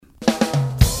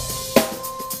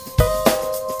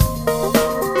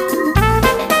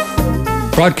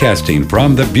Broadcasting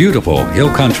from the beautiful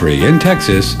Hill Country in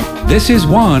Texas, this is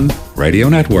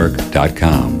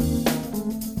OneRadioNetwork.com.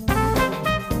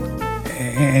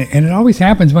 And it always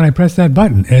happens when I press that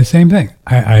button. It's the same thing.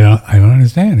 I don't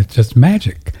understand. It's just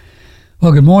magic.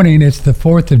 Well, good morning. It's the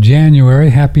 4th of January.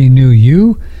 Happy New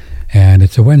You. And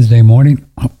it's a Wednesday morning.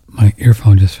 Oh, my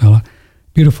earphone just fell out.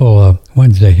 Beautiful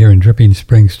Wednesday here in Dripping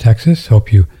Springs, Texas.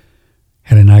 Hope you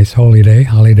had a nice holy day,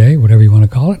 holiday, whatever you want to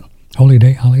call it. Holy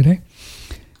day, holiday.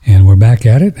 And we're back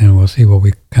at it, and we'll see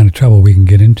what kind of trouble we can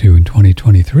get into in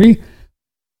 2023.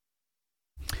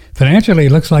 Financially,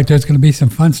 it looks like there's going to be some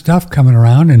fun stuff coming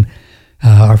around, and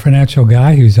our financial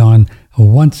guy who's on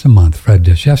once a month, Fred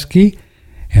Dashevsky,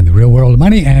 and the Real World of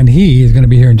Money, and he is going to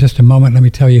be here in just a moment. Let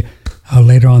me tell you,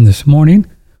 later on this morning,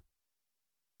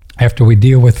 after we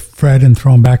deal with Fred and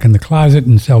throw him back in the closet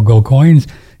and sell gold coins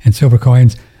and silver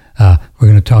coins, we're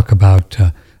going to talk about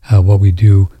what we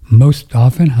do most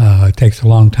often. It takes a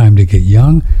long time to get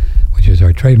young, which is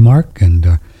our trademark, and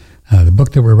the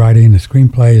book that we're writing, the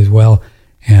screenplay as well.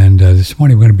 And this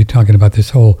morning we're going to be talking about this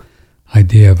whole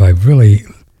idea of, I've really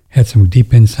had some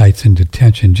deep insights into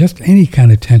tension, just any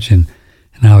kind of tension,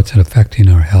 and how it's affecting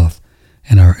our health.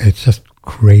 And it's just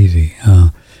crazy.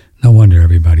 No wonder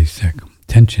everybody's sick.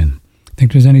 Tension.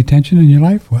 Think there's any tension in your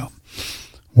life? Well,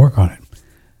 work on it.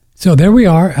 So there we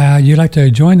are. You'd like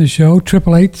to join the show,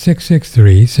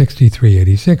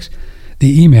 888-663-6386.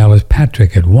 The email is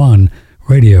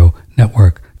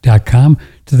patrick@oneradionetwork.com.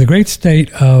 To the great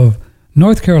state of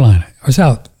North Carolina, or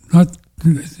South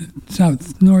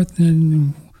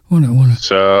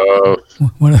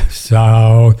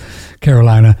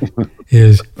Carolina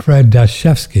is Fred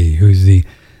Dashevsky, who's the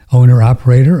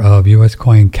owner-operator of U.S.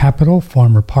 Coin Capital,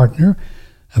 former partner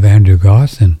of Andrew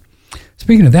Goss. And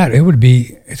speaking of that,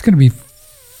 it's going to be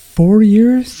 4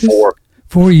 years?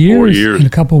 4 years in a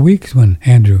couple of weeks when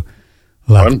Andrew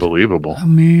left. Unbelievable. Oh,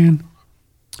 man.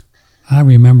 I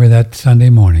remember that Sunday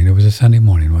morning. It was a Sunday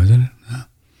morning, wasn't it?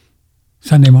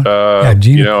 Sunday morning? Yeah,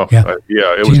 Gina.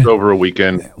 It was over a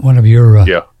weekend. One of your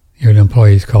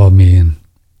employees called me, and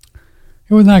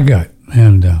it was not good.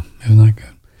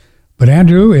 But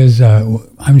Andrew is,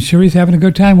 I'm sure he's having a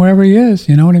good time wherever he is.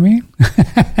 You know what I mean?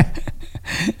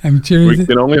 I'm sure we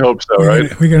can only hope so,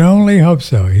 right? We can only hope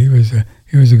so. He was a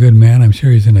good man. I'm sure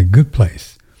he's in a good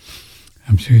place.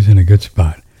 I'm sure he's in a good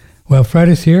spot. Well, Fred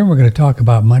is here, and we're going to talk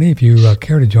about money. If you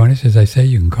care to join us, as I say,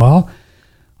 you can call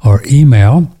or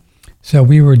email. So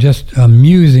we were just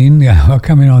musing,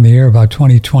 coming on the air about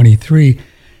 2023,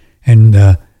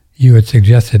 and you had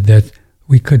suggested that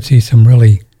we could see some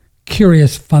really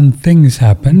curious, fun things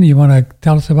happen. You want to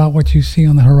tell us about what you see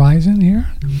on the horizon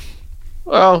here?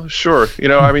 Well, sure.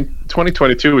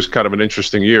 2022 was kind of an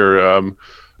interesting year.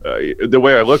 The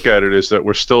way I look at it is that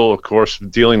we're still, of course,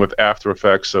 dealing with after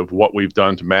effects of what we've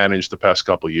done to manage the past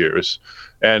couple of years.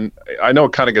 And I know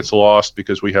it kind of gets lost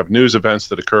because we have news events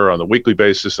that occur on the weekly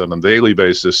basis and on the daily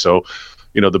basis. So,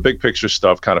 the big picture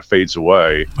stuff kind of fades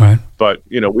away. Right. But,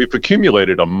 we've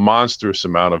accumulated a monstrous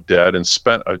amount of debt and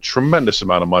spent a tremendous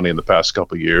amount of money in the past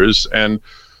couple of years. And,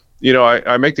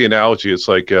 I make the analogy, it's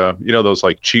like, those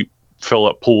like cheap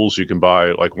fill-up pools you can buy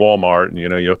at like Walmart, and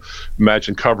you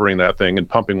imagine covering that thing and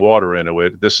pumping water into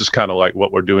it. This is kind of like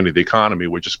what we're doing to the economy.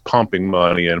 We're just pumping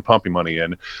money in.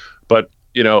 But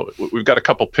we've got a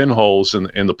couple pinholes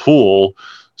in the pool,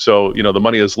 so the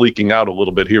money is leaking out a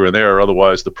little bit here and there.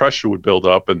 Otherwise, the pressure would build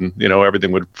up, and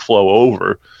everything would flow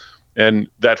over. And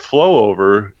that flow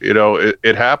over,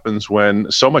 it happens when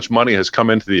so much money has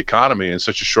come into the economy in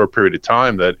such a short period of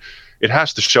time that it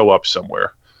has to show up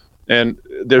somewhere. And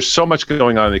there's so much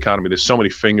going on in the economy. There's so many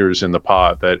fingers in the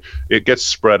pot that it gets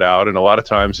spread out. And a lot of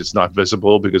times it's not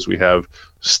visible because we have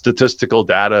statistical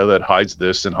data that hides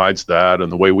this and hides that,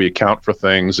 and the way we account for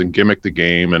things and gimmick the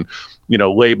game and,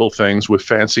 label things with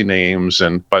fancy names.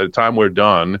 And by the time we're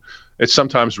done, it's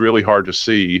sometimes really hard to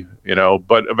see,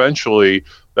 but eventually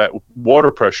that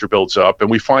water pressure builds up and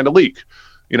we find a leak.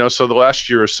 So the last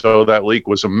year or so, that leak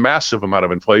was a massive amount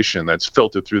of inflation that's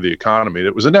filtered through the economy.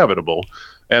 It was inevitable.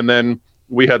 And then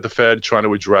we had the Fed trying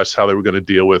to address how they were going to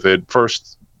deal with it,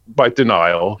 first by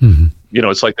denial. Mm-hmm.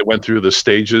 It's like they went through the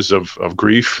stages of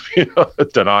grief,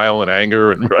 denial and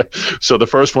anger. And right. So the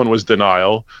first one was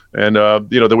denial. And,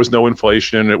 there was no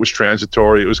inflation. It was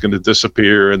transitory. It was going to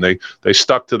disappear. And they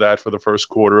stuck to that for the first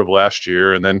quarter of last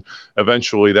year. And then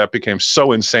eventually that became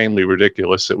so insanely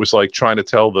ridiculous. It was like trying to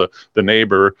tell the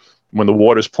neighbor when the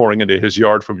water's pouring into his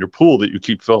yard from your pool that you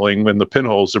keep filling when the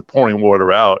pinholes are pouring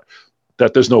water out,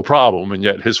 that there's no problem, and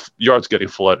yet his yard's getting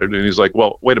flooded. And he's like,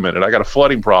 well, wait a minute, I got a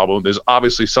flooding problem. There's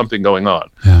obviously something going on.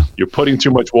 Yeah. You're putting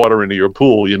too much water into your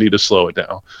pool. You need to slow it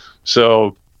down.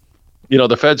 So,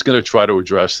 the Fed's going to try to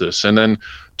address this. And then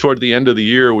toward the end of the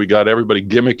year, we got everybody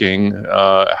gimmicking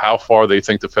how far they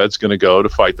think the Fed's going to go to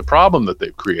fight the problem that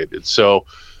they've created. So,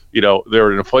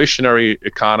 they're an inflationary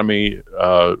economy.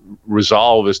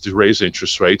 Resolve is to raise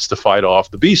interest rates to fight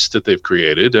off the beast that they've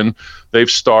created. And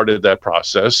they've started that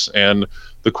process. And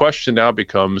the question now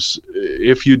becomes,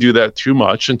 if you do that too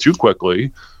much and too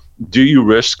quickly, do you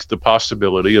risk the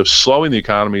possibility of slowing the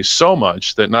economy so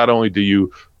much that not only do you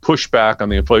push back on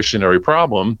the inflationary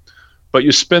problem, but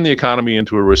you spin the economy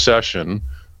into a recession,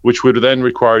 which would then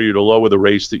require you to lower the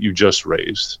rates that you just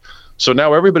raised. So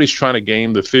now everybody's trying to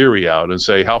game the theory out and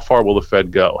say, how far will the Fed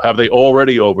go? Have they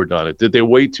already overdone it? Did they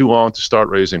wait too long to start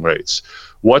raising rates?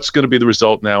 What's going to be the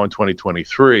result now in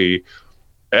 2023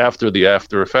 after the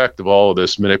after effect of all of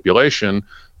this manipulation?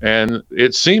 And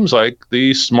it seems like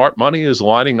the smart money is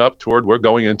lining up toward we're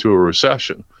going into a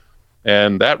recession.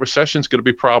 And that recession is going to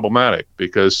be problematic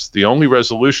because the only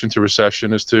resolution to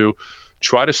recession is to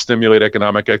try to stimulate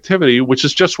economic activity, which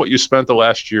is just what you spent the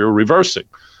last year reversing.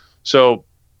 So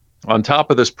on top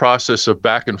of this process of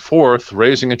back and forth,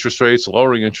 raising interest rates,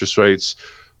 lowering interest rates,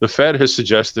 the Fed has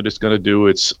suggested it's going to do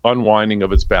its unwinding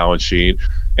of its balance sheet.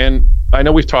 And I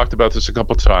know we've talked about this a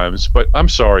couple of times, but I'm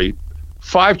sorry,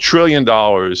 $5 trillion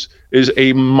is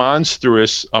a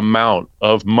monstrous amount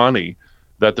of money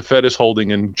that the Fed is holding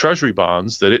in Treasury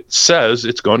bonds that it says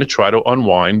it's going to try to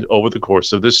unwind over the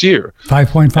course of this year.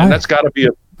 5.5? And that's got to be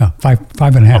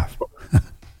five and a half.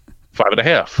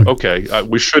 5.5. Okay.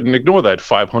 We shouldn't ignore that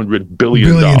 $500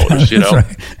 billion,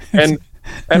 Right.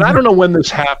 And I don't know when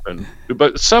this happened,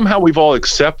 but somehow we've all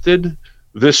accepted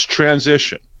this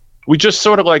transition. We just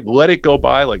sort of like let it go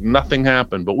by like nothing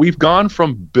happened, but we've gone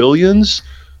from billions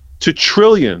to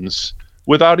trillions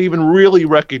without even really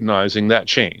recognizing that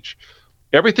change.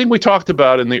 Everything we talked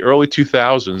about in the early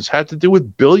 2000s had to do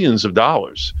with billions of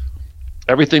dollars.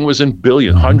 Everything was in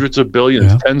billions, hundreds of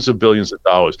billions, tens of billions of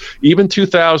dollars. Even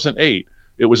 2008,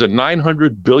 it was a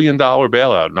 $900 billion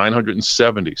bailout,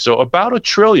 970. So about $1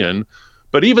 trillion,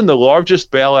 but even the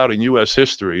largest bailout in U.S.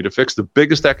 history to fix the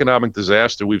biggest economic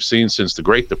disaster we've seen since the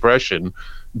Great Depression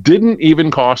didn't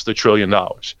even cost $1 trillion.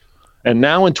 And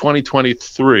now in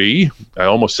 2023, I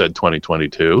almost said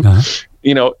 2022,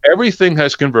 everything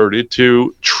has converted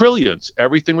to trillions.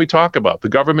 Everything we talk about, the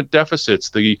government deficits,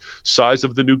 the size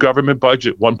of the new government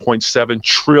budget, $1.7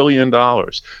 trillion.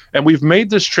 And we've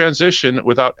made this transition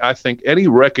without, I think, any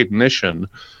recognition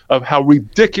of how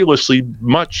ridiculously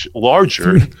much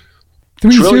larger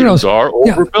three trillions zeros are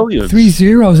over billions. 3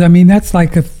 zeros. I mean, that's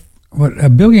like a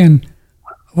billion.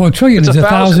 Well, a trillion is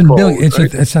 1,000 billion. It's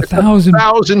right? It's 1,000.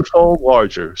 1,000-fold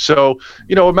larger. So,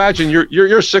 imagine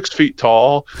you're 6 feet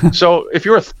tall. So if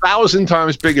you're 1,000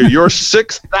 times bigger, you're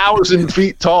 6,000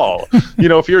 feet tall.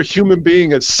 If you're a human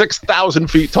being at 6,000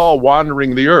 feet tall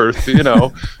wandering the earth,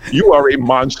 you are a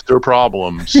monster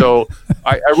problem. So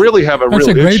I really have That's real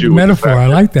issue. That's a great metaphor. I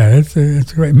like that. It's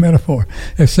a great metaphor.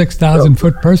 A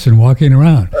 6,000-foot person walking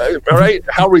around. Right?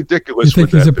 How ridiculous you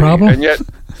think would he's that a problem? be? And yet,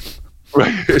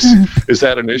 right. Is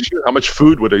that an issue? How much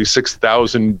food would a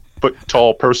 6,000-foot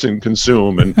tall person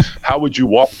consume? And how would you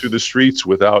walk through the streets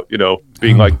without,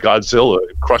 being like Godzilla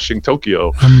crushing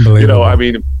Tokyo?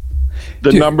 Unbelievable.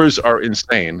 The numbers are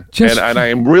insane. And I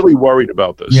am really worried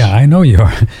about this. Yeah, I know you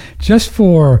are. Just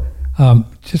for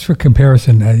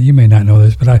comparison, you may not know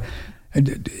this, but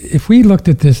if we looked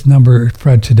at this number,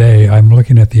 Fred, today, I'm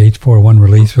looking at the H4.1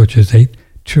 release, which is $8.5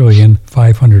 trillion.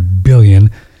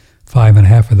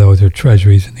 5.5 of those are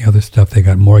treasuries, and the other stuff, they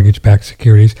got mortgage-backed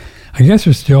securities. I guess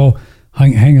they're still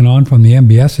hanging on from the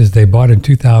MBSs they bought in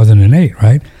 2008,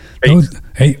 right?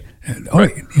 Eight.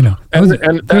 Right.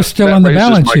 They're still on the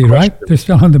balance sheet, right? They're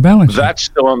still on the balance sheet. That's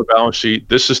still on the balance sheet.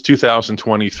 This is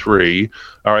 2023.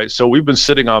 All right. So we've been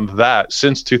sitting on that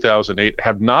since 2008,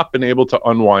 have not been able to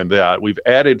unwind that. We've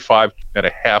added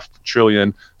 $5.5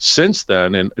 trillion since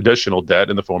then in additional debt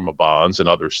in the form of bonds and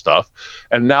other stuff.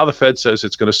 And now the Fed says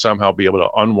it's going to somehow be able to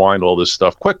unwind all this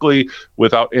stuff quickly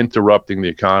without interrupting the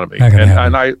economy.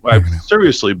 And I've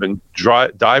seriously been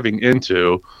diving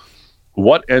into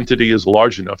what entity is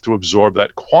large enough to absorb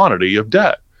that quantity of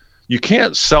debt. You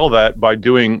can't sell that by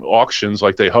doing auctions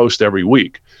like they host every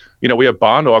week. We have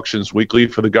bond auctions weekly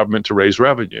for the government to raise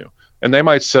revenue, and they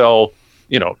might sell,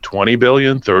 20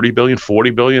 billion, 30 billion,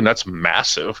 40 billion. That's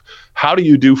massive. How do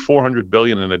you do 400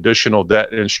 billion in additional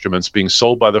debt instruments being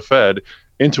sold by the Fed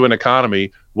into an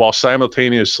economy while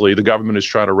simultaneously the government is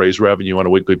trying to raise revenue on a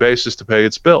weekly basis to pay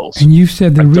its bills? And you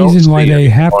said the reason why they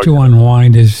have to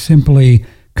unwind is simply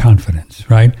confidence,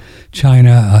 right?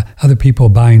 China, other people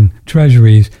buying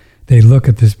treasuries, they look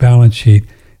at this balance sheet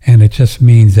and it just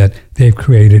means that they've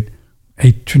created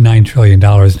 $8 to $9 trillion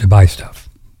to buy stuff,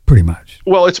 pretty much.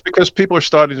 Well, it's because people are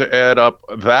starting to add up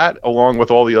that along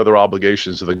with all the other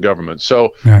obligations of the government.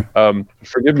 So Right.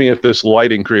 Forgive me if this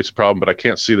lighting creates a problem, but I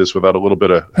can't see this without a little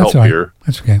bit of help That's all right. here.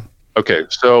 That's okay. Okay,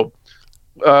 so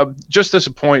just as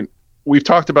a point, we've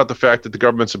talked about the fact that the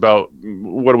government's about,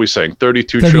 what are we saying,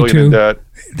 32 trillion in debt.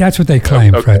 That's what they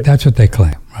claim, Okay. Fred. That's what they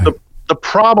claim. Right. The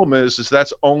problem is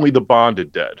that's only the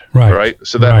bonded debt, Right.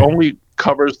 So that Right. only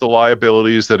covers the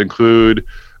liabilities that include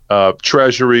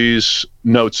treasuries,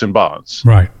 notes, and bonds.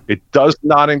 Right. It does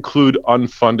not include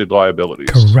unfunded liabilities.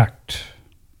 Correct.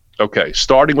 Okay,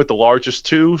 starting with the largest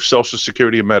two, Social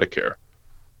Security and Medicare.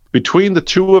 Between the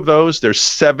two of those, there's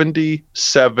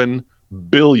 $77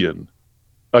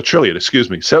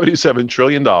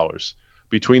 trillion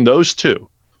between those two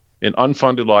in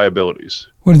unfunded liabilities.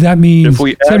 What does that mean? If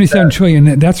we add 77 that-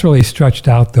 trillion. That's really stretched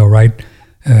out, though, right?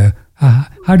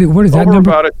 What is that Over number?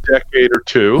 about a decade or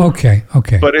two. Okay.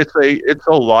 But it's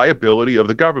a liability of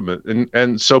the government.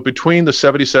 And so between the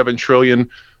 77 trillion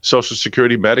Social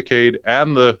Security, Medicaid,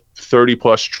 and the 30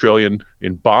 plus trillion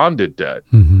in bonded debt,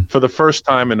 Mm-hmm. for the first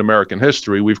time in American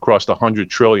history, we've crossed 100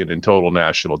 trillion in total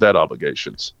national debt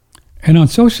obligations. And on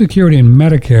Social Security and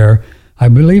Medicare, I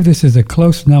believe this is a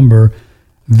close number.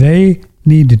 They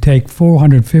need to take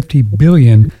 $450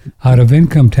 billion out of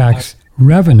income tax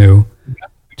revenue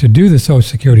to do the Social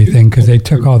Security thing because they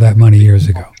took all that money years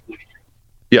ago.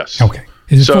 Yes. Okay.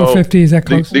 Is it So 450? Is that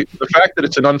close? The fact that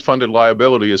it's an unfunded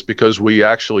liability is because we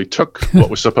actually took what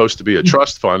was supposed to be a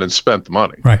trust fund and spent the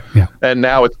money. Right. Yeah. And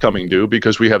now it's coming due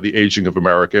because we have the aging of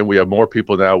America, and we have more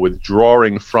people now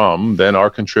withdrawing from than are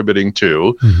contributing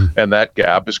to. Mm-hmm. And that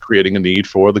gap is creating a need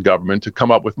for the government to come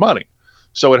up with money.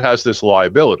 So it has this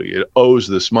liability. It owes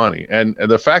this money. And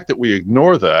the fact that we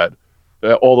ignore that,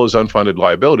 all those unfunded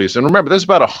liabilities, and remember, there's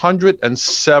about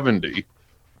 170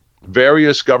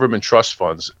 various government trust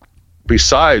funds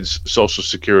besides Social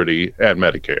Security and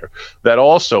Medicare that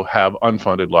also have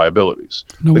unfunded liabilities.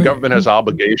 No, the wait. government has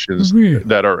obligations Really?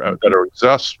 that are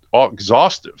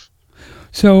exhaustive.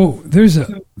 So there's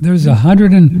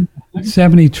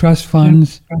 170 trust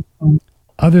funds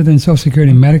other than Social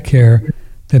Security and Medicare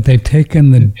that they've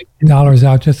taken the dollars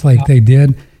out just like they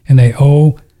did, and they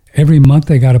owe every month.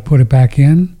 They got to put it back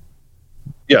in.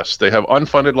 Yes, they have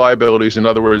unfunded liabilities. In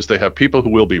other words, they have people who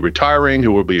will be retiring,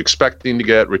 who will be expecting to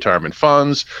get retirement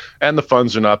funds, and the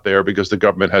funds are not there because the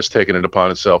government has taken it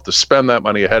upon itself to spend that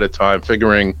money ahead of time,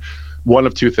 figuring one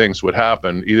of two things would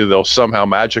happen. Either they'll somehow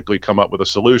magically come up with a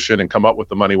solution and come up with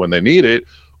the money when they need it,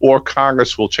 or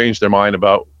Congress will change their mind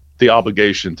about the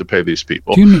obligation to pay these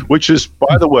people, which is,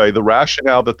 by the way, the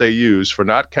rationale that they use for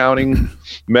not counting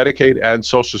Medicaid and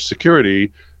Social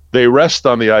Security. They rest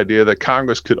on the idea that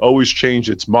Congress could always change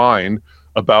its mind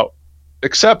about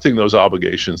accepting those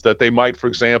obligations, that they might, for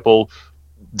example,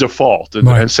 default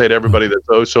and say to everybody that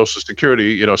owes Social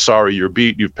Security, sorry, you're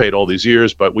beat, you've paid all these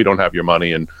years, but we don't have your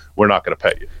money and we're not going to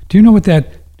pay you. Do you know do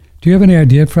you have any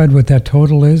idea, Fred, what that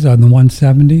total is on the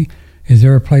 170? Is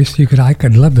there a place I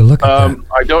could love to look at that.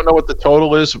 I don't know what the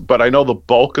total is, but I know the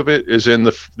bulk of it is in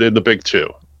the big two.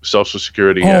 Social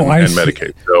Security and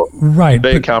Medicaid. So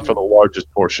they account for the largest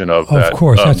portion of that. Of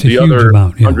course, that's a the huge other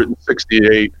amount. Yeah.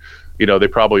 168, they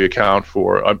probably account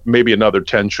for maybe another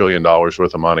 $10 trillion worth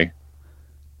of money.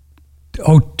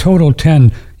 Oh, total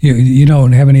 10. You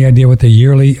don't have any idea what the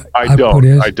yearly output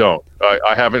is? I don't.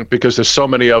 I haven't, because there's so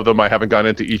many of them. I haven't gone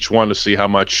into each one to see how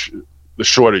much the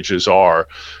shortages are.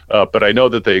 But I know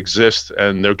that they exist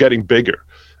and they're getting bigger.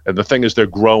 And the thing is, they're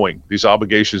growing. These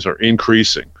obligations are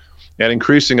increasing. And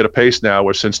increasing at a pace now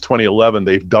where since 2011,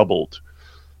 they've doubled.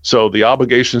 So the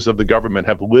obligations of the government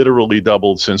have literally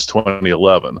doubled since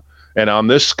 2011. And on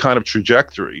this kind of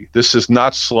trajectory, this is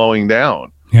not slowing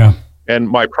down. Yeah. And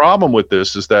my problem with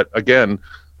this is that, again,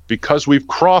 because we've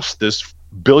crossed this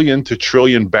billion to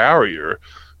trillion barrier,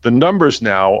 the numbers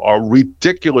now are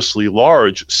ridiculously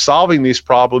large. Solving these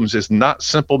problems is not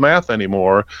simple math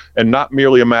anymore, and not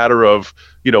merely a matter of,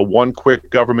 one quick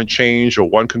government change or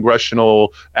one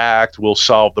congressional act will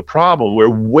solve the problem. We're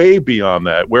way beyond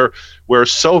that. We're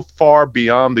so far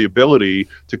beyond the ability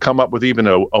to come up with even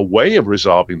a way of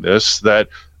resolving this that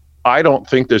I don't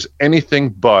think there's anything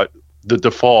but the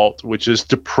default, which is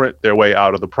to print their way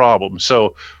out of the problem.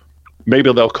 So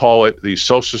maybe they'll call it the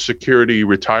Social Security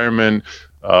retirement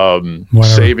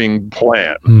saving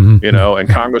plan, and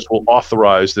Congress will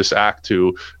authorize this act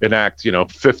to enact,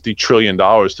 $50 trillion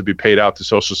to be paid out to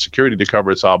Social Security to cover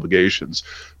its obligations.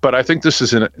 But I think this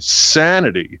is an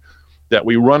insanity that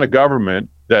we run a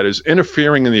government that is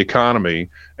interfering in the economy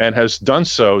and has done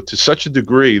so to such a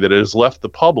degree that it has left the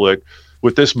public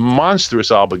with this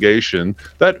monstrous obligation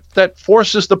that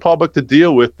forces the public to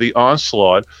deal with the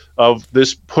onslaught of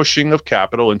this pushing of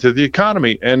capital into the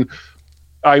economy. And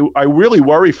I really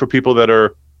worry for people that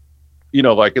are,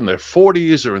 like in their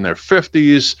 40s or in their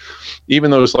 50s,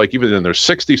 even those like even in their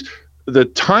 60s. The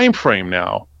time frame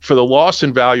now for the loss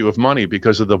in value of money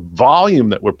because of the volume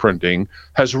that we're printing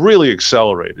has really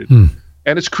accelerated.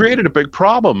 And it's created a big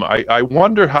problem. I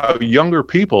wonder how younger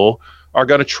people are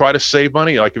going to try to save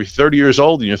money. Like if you're 30 years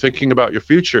old and you're thinking about your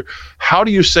future, how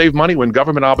do you save money when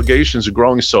government obligations are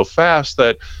growing so fast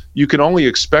that you can only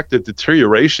expect a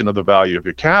deterioration of the value of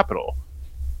your capital?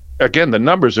 Again, the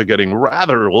numbers are getting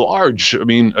rather large. I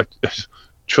mean, a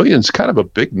trillion's kind of a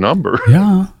big number.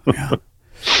 Yeah.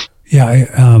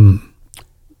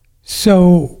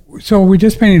 So we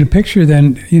just painted a picture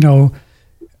then,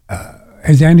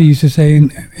 as Andy used to say,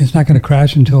 it's not going to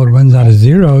crash until it runs out of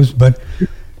zeros. But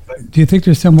do you think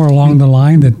there's somewhere along the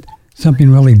line that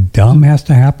something really dumb has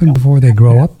to happen before they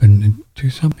grow up and do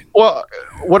something? Well,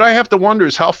 what I have to wonder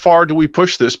is how far do we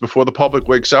push this before the public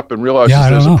wakes up and realizes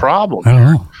there's a problem? I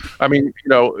don't know. I mean,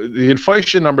 the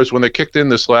inflation numbers, when they kicked in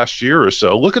this last year or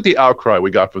so, look at the outcry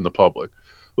we got from the public.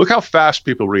 Look how fast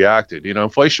people reacted.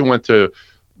 Inflation went to,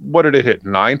 what did it hit?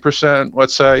 9%,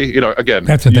 let's say. Again,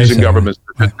 that's what using government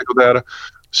statistical data.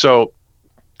 So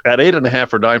at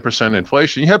 8.5% or 9%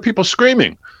 inflation, you have people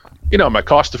screaming, my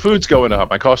cost of food's going up,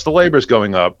 my cost of labor is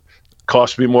going up,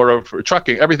 cost me more for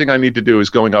trucking. Everything I need to do is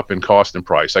going up in cost and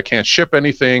price. I can't ship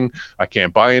anything. I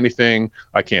can't buy anything.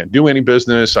 I can't do any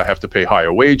business. I have to pay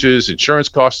higher wages. Insurance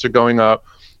costs are going up.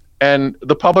 And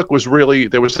the public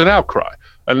there was an outcry,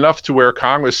 enough to where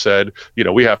Congress said,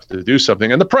 we have to do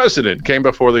something. And the president came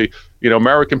before the,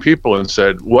 American people and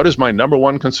said, what is my number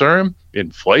one concern?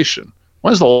 Inflation.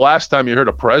 When's the last time you heard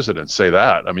a president say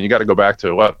that? I mean, you got to go back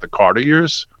to the Carter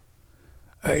years?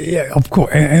 Yeah, of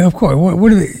course. And of course. What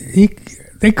do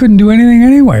they couldn't do anything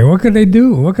anyway. What could they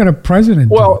do? What could a president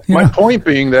do? Well, my point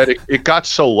being that it got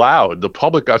so loud, the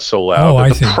public got so loud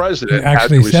that the president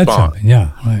actually had to said respond. Something.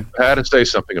 Yeah, right. Had to say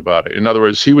something about it. In other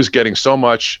words, he was getting so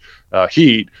much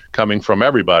heat coming from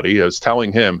everybody as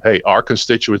telling him, hey, our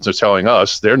constituents are telling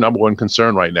us their number one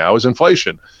concern right now is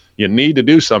inflation. You need to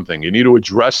do something. You need to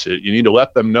address it. You need to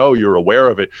let them know you're aware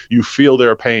of it. You feel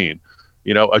their pain.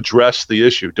 Address the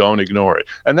issue. Don't ignore it.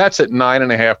 And that's at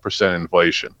 9.5%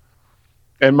 inflation.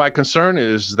 And my concern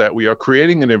is that we are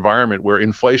creating an environment where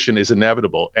inflation is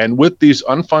inevitable. And with these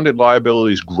unfunded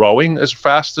liabilities growing as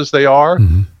fast as they are,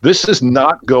 this is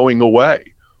not going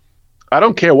away. I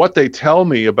don't care what they tell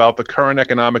me about the current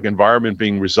economic environment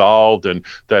being resolved and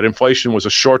that inflation was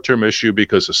a short-term issue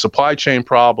because of supply chain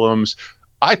problems.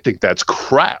 I think that's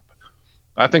crap.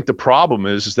 I think the problem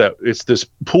is that it's this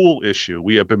pool issue.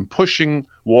 We have been pushing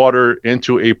water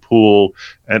into a pool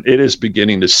and it is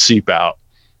beginning to seep out.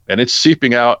 And it's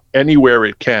seeping out anywhere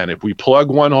it can. If we plug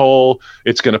one hole,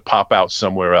 it's going to pop out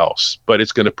somewhere else, but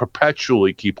it's going to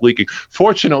perpetually keep leaking.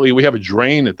 Fortunately, we have a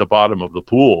drain at the bottom of the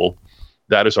pool.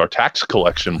 That is our tax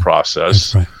collection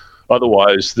process. That's right.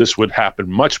 Otherwise, this would happen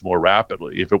much more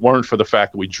rapidly. If it weren't for the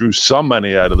fact that we drew some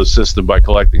money out of the system by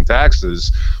collecting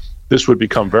taxes, this would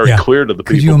become very clear to the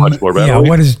people much more readily.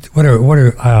 Yeah, what are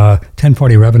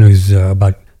 1040 revenues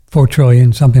about? $4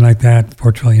 trillion, something like that,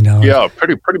 $4 trillion. Yeah,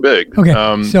 pretty big. Okay,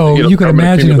 so you could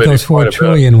imagine if those $4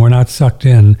 trillion were not sucked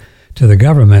in to the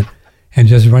government and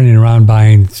just running around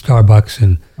buying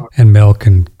Starbucks and milk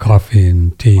and coffee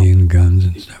and tea and guns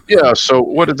and stuff. Yeah, so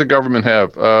what did the government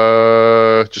have?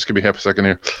 Just give me half a second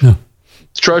here. No.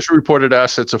 Treasury reported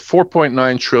assets of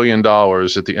 $4.9 trillion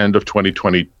at the end of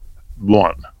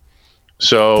 2021.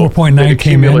 So 4.9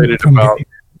 came in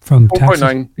from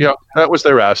 4.9, yeah, that was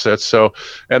their assets. So,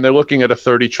 and they're looking at a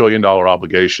 $30 trillion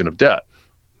obligation of debt.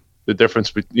 The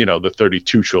difference, the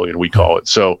 32 trillion we call it.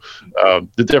 So,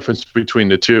 the difference between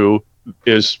the two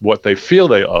is what they feel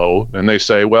they owe, and they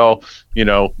say, well,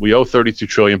 we owe 32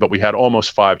 trillion, but we had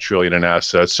almost 5 trillion in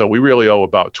assets, so we really owe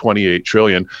about 28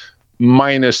 trillion,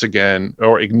 minus again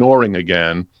or ignoring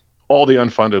again all the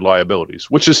unfunded liabilities,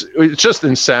 it's just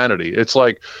insanity. It's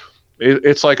like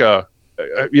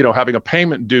having a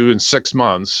payment due in 6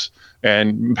 months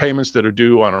and payments that are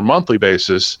due on a monthly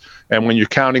basis. And when you're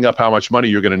counting up how much money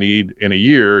you're going to need in a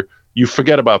year, you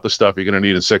forget about the stuff you're going to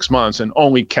need in 6 months and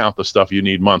only count the stuff you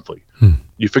need monthly.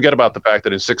 You forget about the fact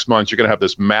that in 6 months, you're going to have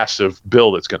this massive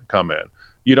bill that's going to come in.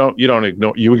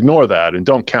 You ignore that and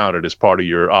don't count it as part of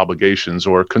your obligations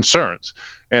or concerns.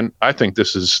 And I think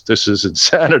this is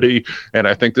insanity. And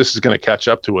I think this is going to catch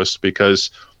up to us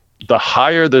because the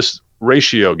higher this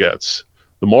ratio gets,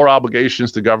 the more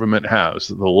obligations the government has,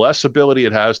 the less ability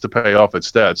it has to pay off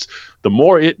its debts, the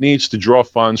more it needs to draw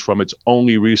funds from its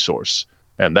only resource,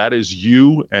 and that is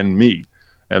you and me.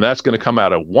 And that's going to come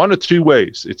out of one of two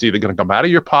ways. It's either going to come out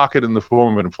of your pocket in the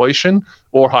form of inflation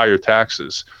or higher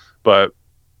taxes. But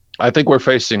I think we're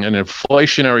facing an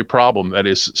inflationary problem that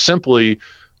is simply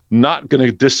not going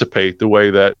to dissipate the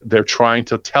way that they're trying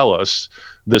to tell us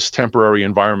this temporary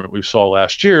environment we saw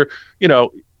last year.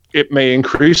 It may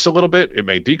increase a little bit, it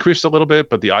may decrease a little bit,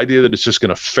 but the idea that it's just going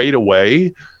to fade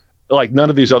away, like none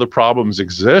of these other problems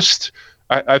exist,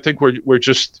 I think we're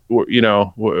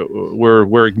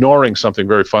ignoring something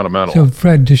very fundamental. So,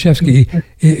 Fred Deshefsky,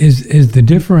 is the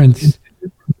difference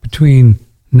between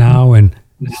now and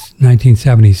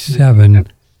 1977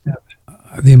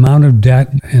 the amount of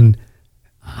debt, and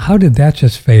how did that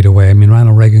just fade away? I mean,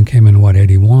 Ronald Reagan came in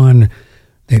 81.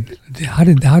 How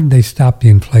did they stop the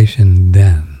inflation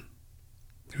then?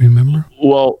 Do you remember?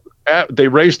 Well, they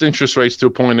raised interest rates to a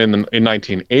point in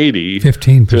 1980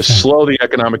 15% to slow the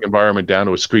economic environment down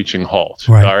to a screeching halt.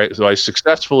 Right. All right. So by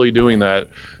successfully doing that,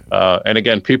 and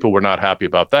again, people were not happy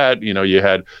about that. You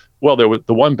had, the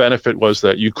one benefit was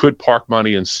that you could park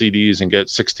money in CDs and get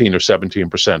 16 or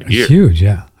 17% a year. It's huge,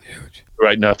 yeah. Huge.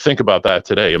 Right. Now think about that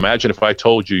today. Imagine if I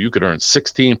told you could earn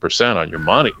 16% on your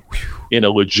money in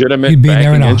a legitimate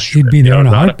banking instrument. You'd be there in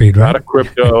a heartbeat, right? Not a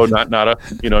crypto, not a,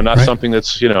 not right. Something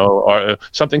that's,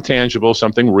 something tangible,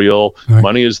 something real. Right.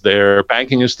 Money is there,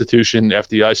 banking institution,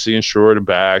 FDIC insured and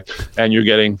backed, and you're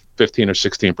getting 15 or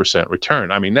 16%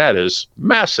 return. I mean, that is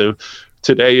massive.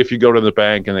 Today, if you go to the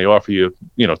bank and they offer you,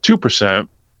 2%,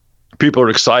 people are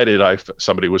excited.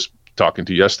 Somebody was talking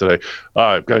to yesterday,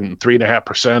 I've gotten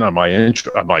 3.5% on my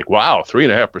interest. I'm like, wow,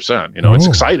 3.5%, it's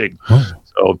exciting. Oh.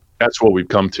 So that's what we've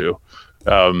come to.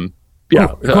 Well,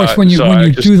 of course, when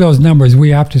you do those numbers,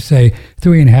 we have to say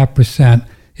 3.5%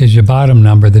 is your bottom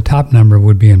number. The top number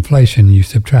would be inflation. You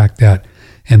subtract that,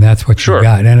 and that's what you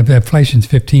got. And if inflation's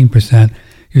 15%,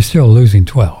 you're still losing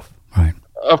 12, right?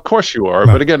 Of course you are,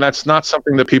 right. But again, that's not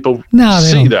something that people see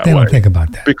that way. They don't think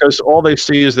about that. Because all they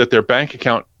see is that their bank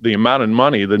account, the amount of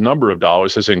money, the number of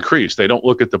dollars has increased. They don't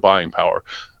look at the buying power.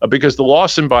 Because the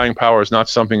loss in buying power is not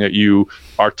something that you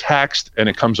are taxed and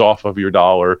it comes off of your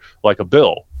dollar like a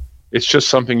bill. It's just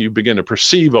something you begin to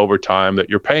perceive over time, that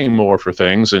you're paying more for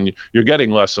things and you're getting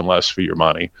less and less for your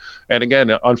money. And again,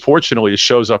 unfortunately, it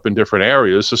shows up in different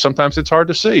areas. So sometimes it's hard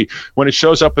to see. When it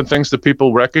shows up in things that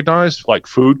people recognize, like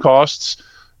food costs,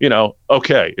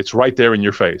 okay, it's right there in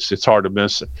your face. It's hard to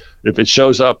miss it. If it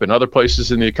shows up in other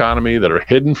places in the economy that are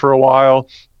hidden for a while,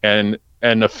 and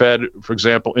the Fed, for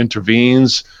example,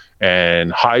 intervenes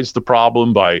and hides the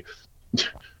problem by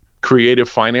creative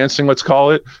financing, let's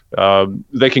call it,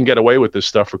 they can get away with this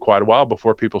stuff for quite a while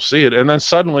before people see it. And then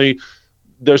suddenly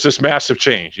there's this massive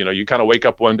change. You kind of wake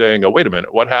up one day and go, wait a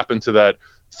minute, what happened to that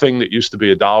thing that used to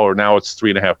be $1? Now it's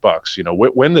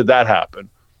 $3.50. When did that happen?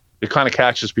 It kind of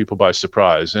catches people by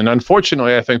surprise. And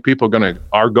unfortunately, I think people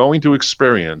are going to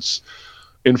experience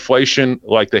inflation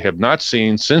like they have not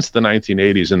seen since the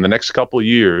 1980s in the next couple of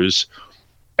years.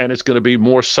 And it's going to be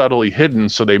more subtly hidden.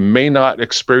 So they may not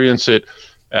experience it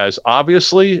as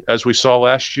obviously as we saw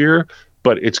last year,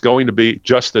 but it's going to be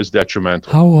just as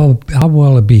detrimental. How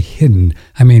will it be hidden?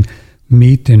 I mean,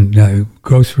 meat and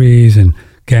groceries and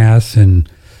gas and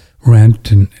rent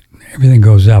and everything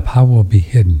goes up. How will it be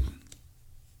hidden?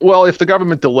 Well, if the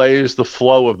government delays the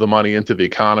flow of the money into the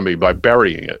economy by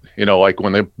burying it, like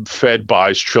when the Fed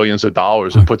buys trillions of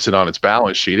dollars and puts it on its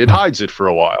balance sheet, it hides it for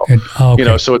a while.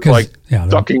 So it's like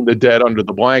ducking the dead under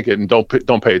the blanket and don't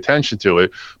pay attention to it.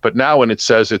 But now when it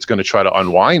says it's going to try to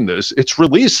unwind this, it's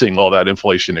releasing all that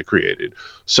inflation it created.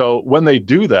 So when they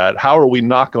do that, how are we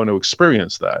not going to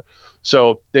experience that?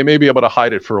 So they may be able to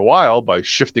hide it for a while by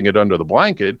shifting it under the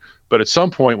blanket, but at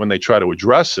some point when they try to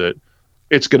address it,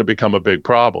 it's going to become a big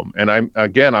problem. And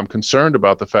I'm concerned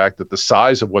about the fact that the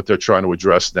size of what they're trying to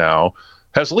address now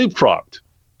has leapfrogged.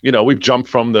 We've jumped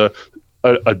from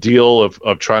a deal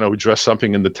of trying to address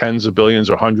something in the tens of billions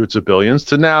or hundreds of billions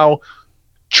to now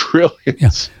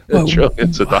trillions,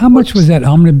 trillions of dollars. How much was that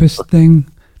omnibus thing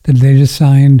that they just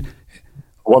signed?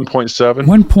 1.7.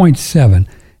 1.7.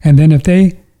 And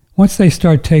then once they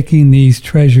start taking these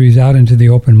treasuries out into the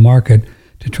open market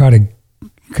to try to,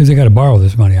 because they got to borrow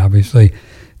this money, obviously,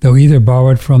 they'll either borrow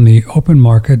it from the open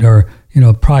market or,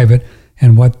 private,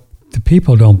 and what the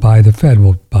people don't buy, the Fed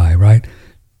will buy, right?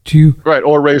 Right,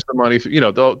 or raise the money.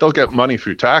 They'll get money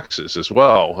through taxes as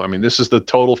well. I mean, this is the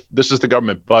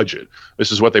government budget.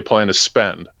 This is what they plan to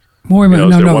spend. Wait a minute,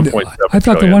 no. I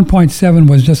thought the 1.7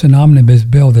 was just an omnibus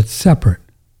bill that's separate.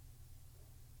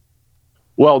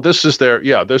 Well, this is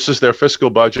their fiscal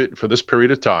budget for this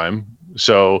period of time.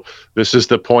 So this is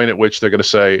the point at which they're going to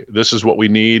say, this is what we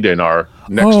need in our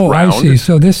next round. Oh, I see.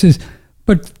 So this is,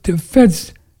 But the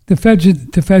Fed's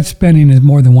spending is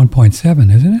more than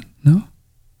 1.7, isn't it? No.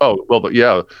 Oh, well, but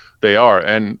yeah, they are.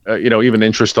 And, even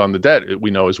interest on the debt, we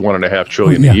know, is $1.5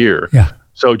 trillion a year. Yeah.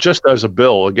 So just as a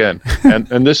bill, again,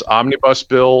 and this omnibus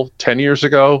bill 10 years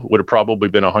ago would have probably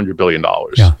been $100 billion,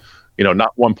 yeah.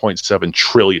 Not $1.7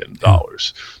 trillion. Yeah.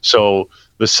 So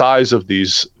the size of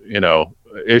these,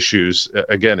 issues,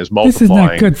 again, is multiplying. This is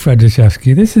not good, Fred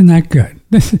Deshefsky. This is not good.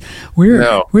 This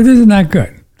is not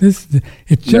good. It's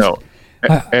just... No.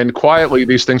 And quietly,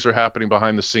 these things are happening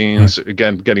behind the scenes,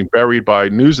 again, getting buried by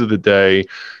news of the day.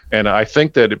 And I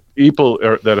think that people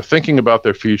that are thinking about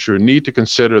their future need to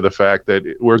consider the fact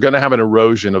that we're going to have an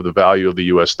erosion of the value of the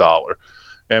U.S. dollar.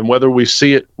 And whether we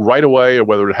see it right away or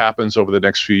whether it happens over the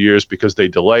next few years because they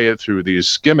delay it through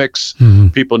these gimmicks,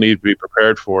 people need to be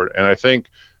prepared for it. And I think,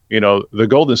 the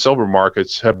gold and silver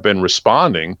markets have been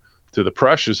responding to the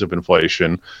pressures of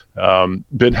inflation,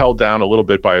 been held down a little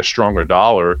bit by a stronger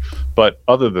dollar. But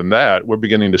other than that, we're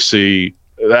beginning to see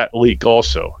that leak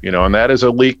also, and that is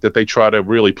a leak that they try to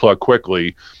really plug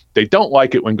quickly. They don't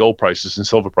like it when gold prices and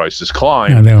silver prices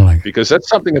climb. Yeah, they don't like it. Because that's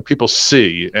something that people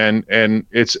see, and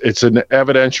it's an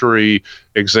evidentiary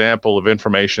example of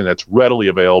information that's readily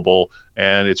available,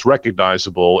 and it's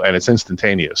recognizable, and it's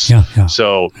instantaneous. Yeah.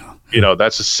 So,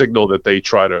 that's a signal that they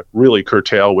try to really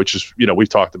curtail, which is, we've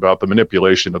talked about the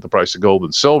manipulation of the price of gold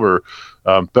and silver.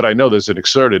 But I know there's an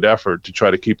exerted effort to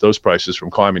try to keep those prices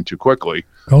from climbing too quickly,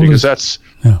 because that's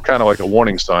kind of like a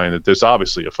warning sign that there's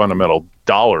obviously a fundamental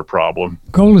dollar problem.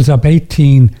 Gold is up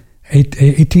 $18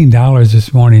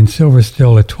 this morning. Silver's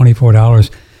still at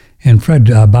 $24. And Fred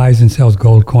buys and sells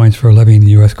gold coins for a living in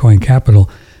the U.S. Coin Capital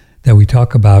that we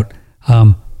talk about.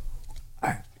 To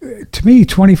me,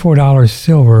 $24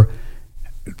 silver,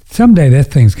 someday that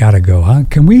thing's got to go, huh?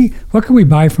 What can we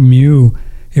buy from you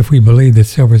if we believe that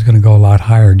silver is going to go a lot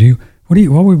higher?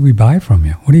 What would we buy from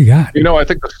you? What do you got? I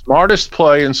think the smartest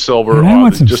play in silver are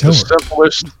just the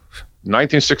simplest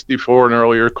 1964 and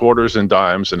earlier quarters and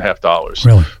dimes and half dollars.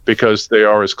 Really? Because they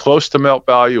are as close to melt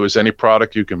value as any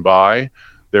product you can buy.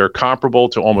 They're comparable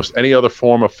to almost any other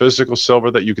form of physical silver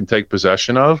that you can take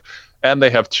possession of. And they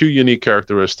have two unique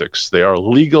characteristics. They are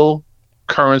legal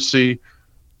currency,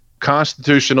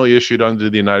 constitutionally issued under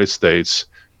the United States.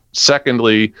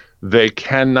 Secondly, they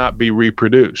cannot be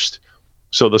reproduced.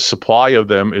 So the supply of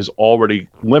them is already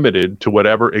limited to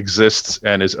whatever exists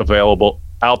and is available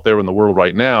out there in the world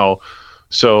right now.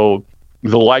 So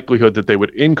the likelihood that they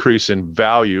would increase in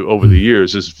value over the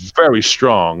years is very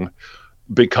strong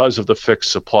because of the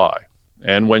fixed supply.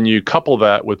 And when you couple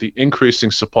that with the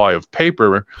increasing supply of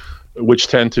paper, which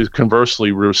tend to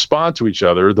conversely respond to each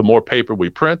other, the more paper we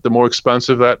print, the more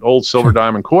expensive that old silver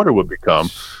dime and quarter would become.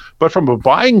 But from a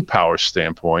buying power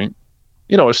standpoint,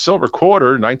 a silver quarter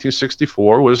in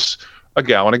 1964 was a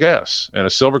gallon of gas, and a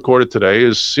silver quarter today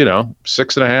is, $6.5,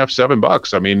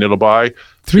 $7. I mean, it'll buy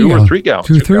 2 or 3 gallons.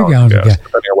 3 gallons of gas.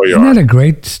 Isn't that a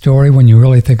great story when you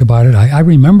really think about it? I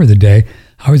remember the day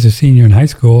I was a senior in high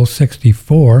school,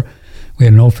 64. We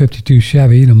had an old 52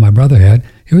 Chevy that my brother had.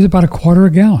 It was about a quarter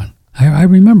a gallon. I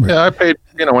remember. Yeah, I paid,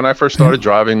 when I first started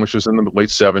driving, which was in the late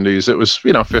 70s, it was,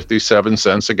 57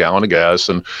 cents a gallon of gas.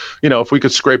 And, if we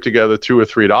could scrape together $2 or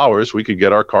 $3, we could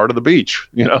get our car to the beach.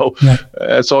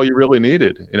 That's all you really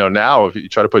needed. Now if you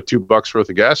try to put $2 worth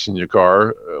of gas in your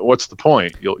car, what's the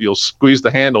point? You'll squeeze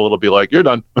the handle. It'll be like, you're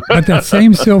done. But that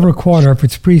same silver quarter, if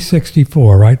it's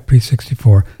pre-64, right?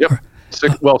 Pre-64. Yep.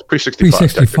 Pre-65.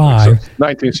 Pre-65.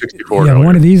 1964. Yeah,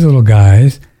 one of these little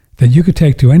guys that you could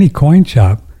take to any coin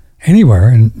shop anywhere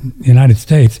in the United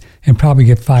States and probably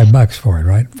get $5 for it,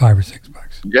 right? $5 or $6.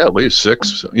 Yeah, at least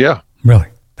 6. Yeah. Really?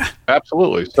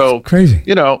 Absolutely. So it's crazy.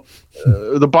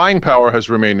 The buying power has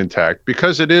remained intact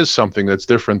because it is something that's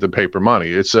different than paper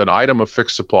money. It's an item of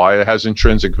fixed supply. It has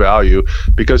intrinsic value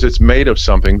because it's made of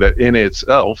something that in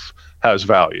itself has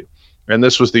value. And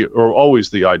this was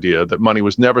always the idea that money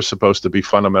was never supposed to be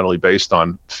fundamentally based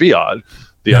on fiat.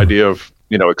 The idea of,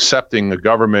 accepting a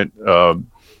government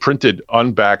printed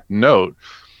unbacked note.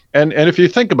 And if you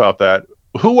think about that,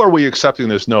 who are we accepting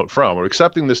this note from? We're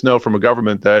accepting this note from a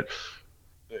government that,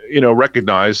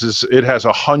 recognizes it has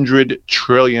 $100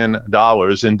 trillion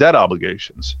in debt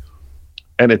obligations.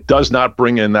 And it does not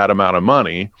bring in that amount of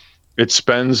money. It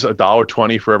spends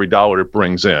 $1.20 for every dollar it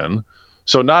brings in.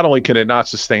 So not only can it not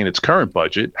sustain its current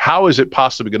budget, how is it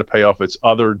possibly going to pay off its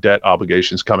other debt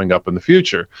obligations coming up in the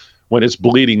future when it's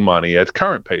bleeding money at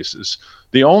current paces?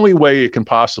 The only way it can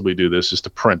possibly do this is to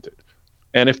print it.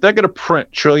 And if they're going to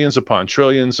print trillions upon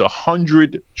trillions,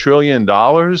 $100 trillion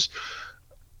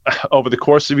over the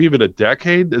course of even a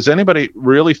decade, does anybody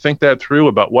really think that through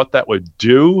about what that would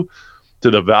do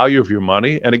to the value of your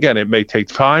money. And again, it may take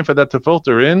time for that to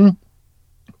filter in.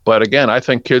 But again, I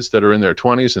think kids that are in their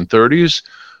 20s and 30s,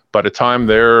 by the time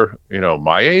they're,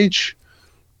 my age,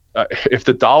 if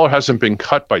the dollar hasn't been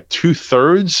cut by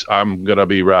 2/3, I'm going to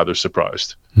be rather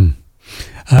surprised.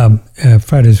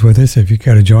 Fred is with us. If you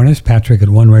care to join us, Patrick at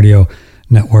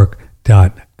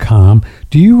OneRadioNetwork.com.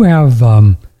 Do you have,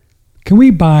 can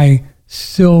we buy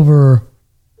silver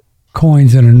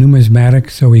coins in a numismatic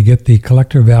so we get the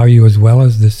collector value as well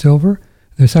as the silver?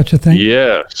 There's such a thing?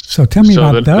 Yes. So tell me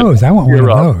about those. I want one of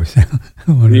those.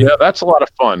 Yeah, that's a lot of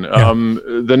fun. Yeah.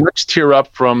 The next tier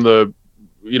up from the,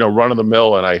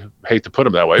 run-of-the-mill, and I hate to put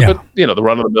them that way, but, the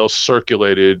run-of-the-mill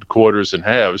circulated quarters and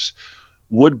halves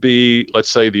would be, let's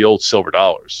say, the old silver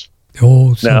dollars. The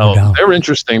old silver dollars. They're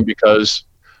interesting because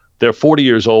they're 40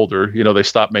 years older. They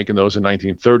stopped making those in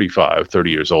 1935, 30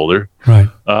 years older. Right.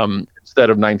 Instead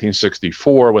of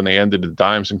 1964, when they ended the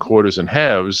dimes and quarters and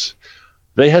halves,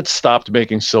 they had stopped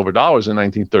making silver dollars in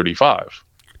 1935.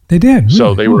 They did. Really?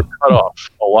 So they were cut off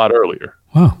a lot earlier.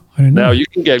 Wow. I didn't know. Now you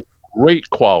can get great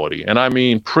quality, and I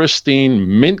mean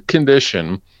pristine, mint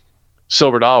condition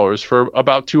silver dollars for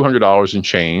about $200 and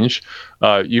change.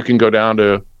 You can go down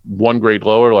to one grade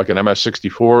lower, like an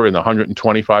MS-64, in the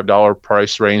 $125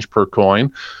 price range per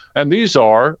coin. And these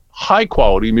are high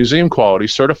quality, museum quality,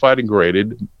 certified and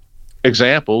graded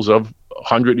examples of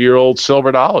 100-year-old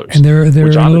silver dollars. And they're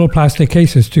in little plastic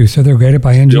cases too, so they're graded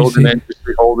by NGC. And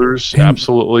industry holders,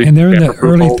 absolutely. And they're in the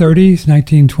early 30s,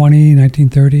 1920,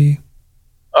 1930.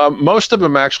 Most of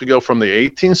them actually go from the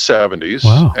 1870s.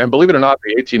 Wow. And believe it or not,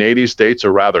 the 1880s dates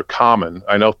are rather common.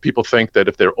 I know people think that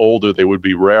if they're older, they would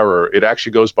be rarer. It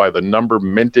actually goes by the number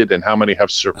minted and how many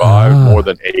have survived more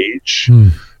than age.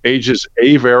 Age is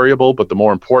a variable, but the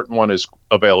more important one is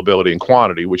availability and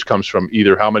quantity, which comes from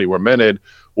either how many were minted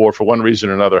or, for one reason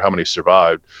or another, how many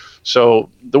survived. So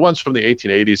the ones from the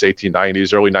 1880s,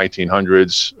 1890s, early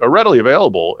 1900s are readily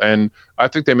available. And I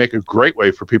think they make a great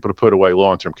way for people to put away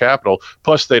long-term capital.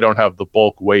 Plus, they don't have the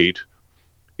bulk weight,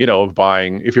 of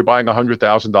buying. If you're buying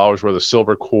 $100,000 worth of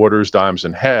silver quarters, dimes,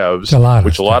 and halves,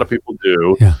 which a lot of people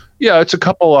do, it's a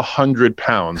couple of 100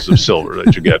 pounds of silver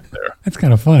that you get there. That's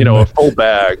kind of fun. A full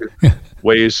bag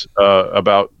weighs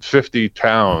about 50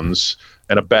 pounds.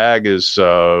 And a bag is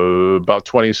about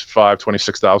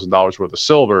 $26,000 worth of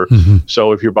silver. Mm-hmm.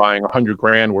 So if you're buying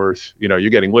 $100,000 worth, you're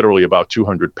getting literally about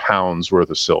 200 pounds worth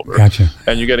of silver. Gotcha.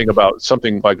 And you're getting about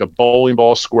something like a bowling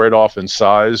ball squared off in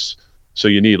size. So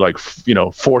you need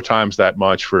 4 times that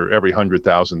much for every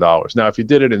 $100,000. Now, if you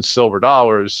did it in silver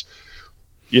dollars,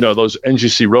 those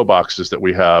NGC row boxes that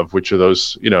we have, which are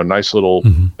those, nice little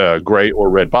gray or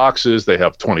red boxes, they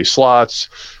have 20 slots.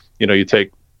 You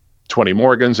take 20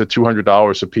 Morgans at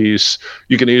 $200 a piece,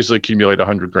 you can easily accumulate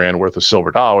 $100,000 worth of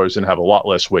silver dollars and have a lot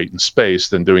less weight and space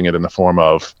than doing it in the form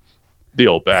of the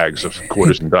old bags of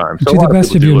quarters and dimes. So to the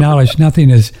best of your knowledge, nothing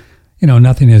is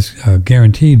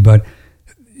guaranteed, but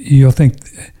you'll think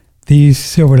these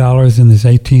silver dollars in this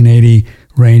 1880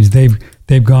 range,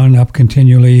 they've gone up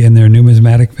continually in their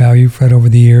numismatic value, Fred, over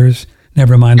the years.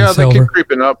 Never mind the silver. Yeah, they keep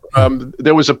creeping up.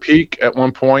 There was a peak at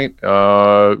one point.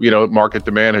 Market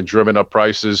demand had driven up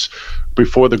prices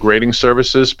before the grading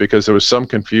services because there was some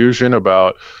confusion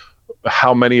about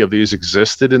how many of these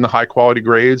existed in the high quality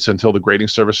grades until the grading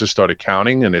services started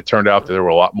counting. And it turned out that there were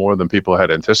a lot more than people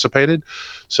had anticipated.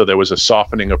 So there was a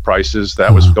softening of prices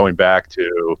that was going back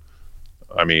to,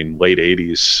 late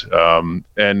 80s.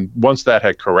 And once that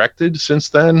had corrected since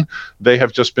then, they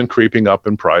have just been creeping up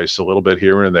in price a little bit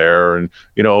here and there. And,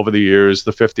 over the years,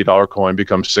 the $50 coin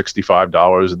becomes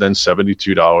 $65 and then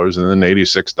 $72 and then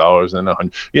 $86 and then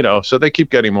 $100, so they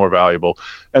keep getting more valuable.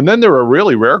 And then there are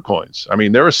really rare coins.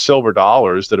 There are silver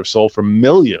dollars that have sold for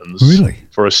millions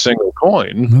for a single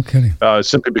coin. No kidding.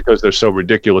 Simply because they're so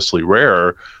ridiculously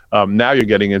rare. Now you're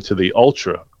getting into the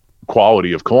ultra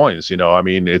quality of coins.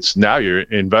 It's now you're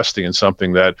investing in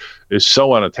something that is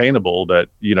so unattainable that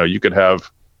you could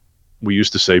have, we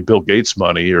used to say Bill Gates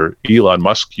money, or Elon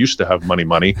Musk used to have money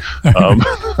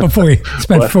before he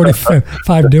spent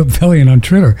 $45 billion on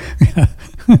Twitter.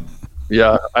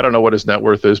 Yeah, I don't know what his net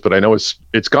worth is, but I know it's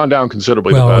gone down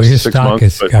considerably the past 6 months.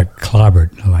 His stock got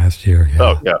clobbered last year. Yeah.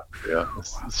 Oh yeah,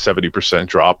 70%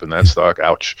 drop in that stock.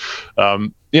 Ouch.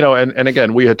 And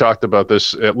again, we had talked about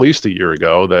this at least a year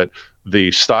ago, that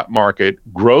the stock market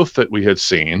growth that we had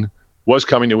seen was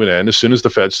coming to an end as soon as the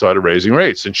Fed started raising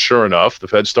rates. And sure enough, the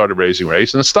Fed started raising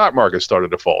rates and the stock market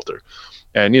started to falter.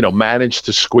 And, managed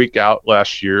to squeak out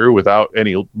last year without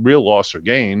any real loss or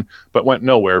gain, but went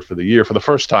nowhere for the year for the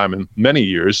first time in many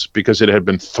years because it had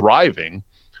been thriving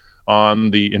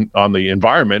on the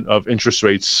environment of interest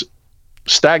rates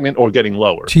stagnant or getting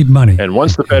lower. Cheap money. And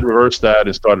once the Fed reversed that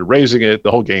and started raising it,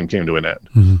 the whole game came to an end.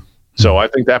 Mm-hmm. So I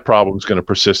think that problem is going to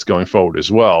persist going forward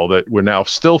as well, that we're now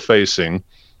still facing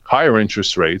higher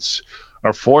interest rates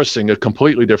are forcing a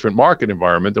completely different market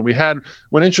environment than we had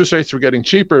when interest rates were getting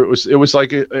cheaper. It was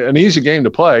like an easy game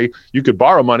to play. You could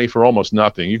borrow money for almost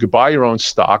nothing. You could buy your own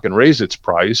stock and raise its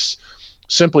price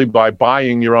simply by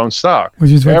buying your own stock.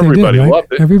 Which is what everybody they did, right?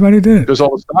 loved it. Everybody did it. Because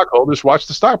all the stockholders watched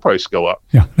the stock price go up.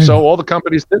 Yeah. So all the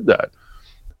companies did that.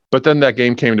 But then that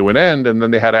game came to an end, and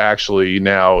then they had to actually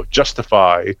now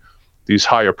justify these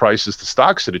higher prices the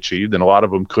stocks had achieved, and a lot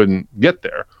of them couldn't get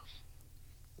there.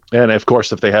 And of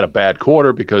course, if they had a bad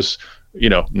quarter because,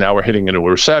 now we're hitting into a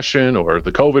recession or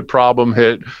the COVID problem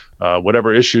hit,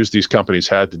 whatever issues these companies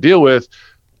had to deal with,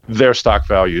 their stock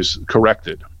values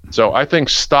corrected. So I think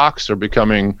stocks are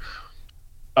becoming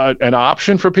an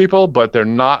option for people, but they're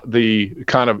not the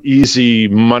kind of easy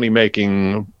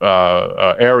money-making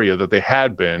area that they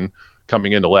had been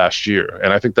coming into last year.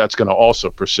 And I think that's going to also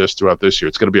persist throughout this year.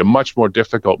 It's going to be a much more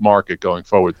difficult market going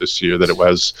forward this year than it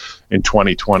was in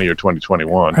 2020 or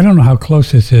 2021. I don't know how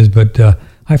close this is, but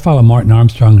I follow Martin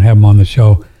Armstrong and have him on the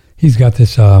show. He's got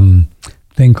this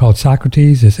thing called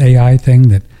Socrates, this AI thing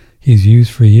that he's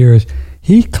used for years.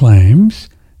 He claims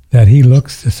that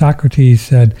Socrates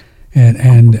said,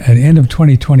 and at the end of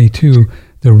 2022,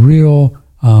 the real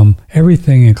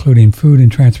everything, including food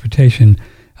and transportation,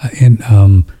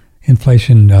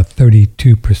 inflation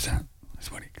 32%.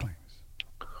 That's what he claims.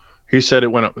 He said it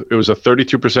went up. It was a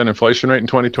 32% inflation rate in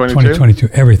 2022? 2022,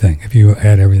 everything, if you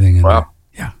add everything in there.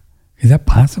 Yeah. Is that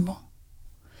possible?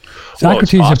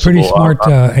 Socrates is a pretty smart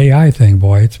AI thing,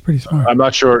 boy. It's pretty smart. I'm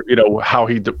not sure, how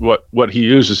what he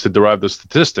uses to derive the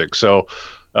statistics. So,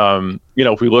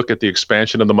 if we look at the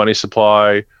expansion of the money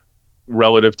supply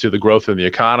relative to the growth in the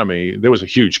economy, there was a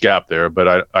huge gap there,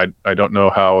 but I don't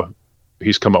know how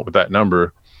he's come up with that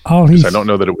number. I don't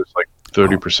know that it was like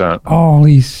 30%. All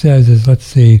he says is, let's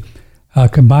see,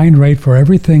 combined rate for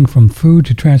everything from food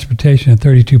to transportation at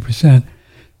 32%,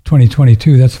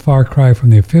 2022. That's a far cry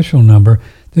from the official number.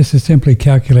 This is simply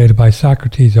calculated by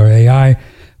Socrates or AI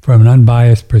from an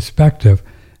unbiased perspective.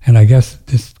 And I guess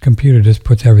this computer just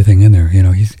puts everything in there.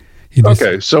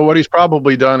 Okay, so what he's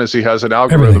probably done is he has an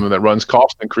algorithm that runs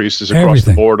cost increases across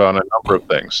the board on a number of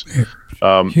things.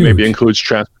 Maybe includes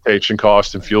transportation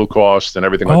cost and fuel cost and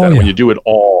everything like that. Yeah. When you do it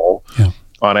all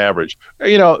on average,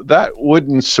 that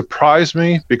wouldn't surprise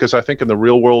me, because I think in the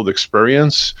real world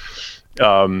experience,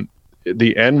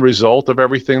 the end result of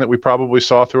everything that we probably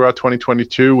saw throughout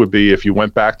 2022 would be if you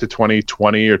went back to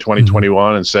 2020 or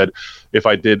 2021 and said, if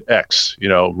I did X,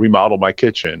 remodel my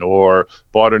kitchen or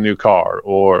bought a new car,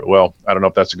 or, well, I don't know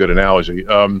if that's a good analogy,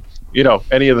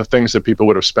 any of the things that people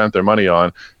would have spent their money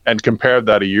on, and compared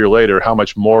that a year later, how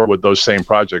much more would those same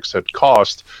projects have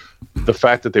cost? The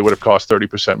fact that they would have cost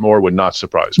 30% more would not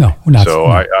surprise me.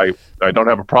 I don't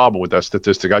have a problem with that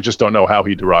statistic. I just don't know how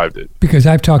he derived it. Because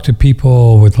I've talked to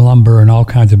people with lumber and all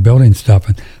kinds of building stuff,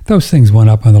 and those things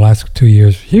went up in the last 2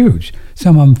 years, huge.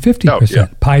 Some of them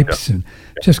 50%, pipes and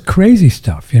just crazy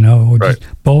stuff, just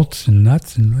bolts and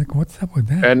nuts, and like, what's up with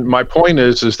that? And my point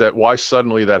is that why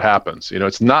suddenly that happens?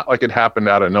 It's not like it happened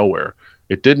out of nowhere.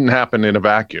 It didn't happen in a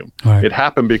vacuum. Right. It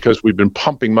happened because we've been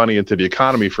pumping money into the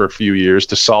economy for a few years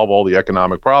to solve all the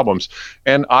economic problems.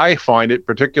 And I find it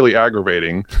particularly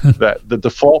aggravating that the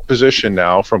default position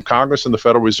now from Congress and the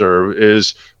Federal Reserve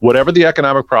is whatever the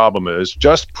economic problem is,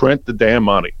 just print the damn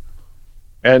money.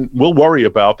 And we'll worry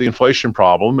about the inflation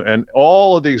problem and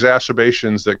all of the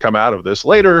exacerbations that come out of this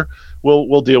later.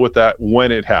 We'll deal with that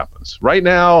when it happens. Right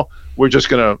now, we're just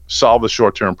going to solve the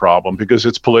short-term problem because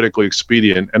it's politically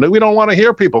expedient. And we don't want to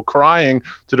hear people crying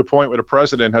to the point where the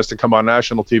president has to come on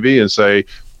national TV and say,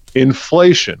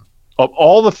 inflation, of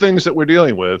all the things that we're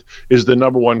dealing with, is the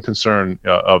number one concern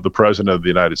of the president of the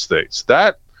United States.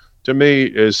 That, to me,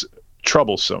 is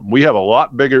troublesome. We have a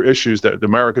lot bigger issues that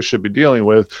America should be dealing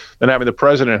with than having the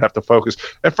president have to focus.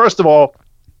 And first of all,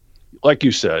 like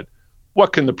you said,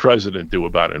 what can the president do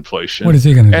about inflation? What is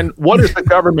he going to do? And what is the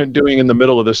government doing in the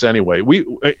middle of this anyway? We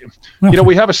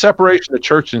have a separation of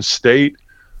church and state.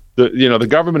 The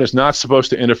government is not supposed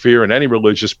to interfere in any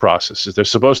religious processes. They're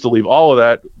supposed to leave all of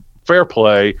that fair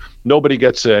play. Nobody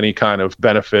gets any kind of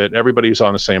benefit. Everybody's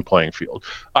on the same playing field.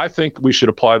 I think we should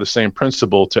apply the same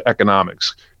principle to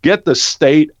economics. Get the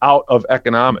state out of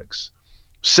economics.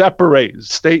 Separate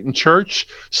state and church,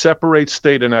 separate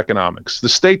state and economics. The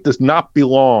state does not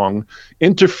belong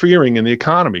interfering in the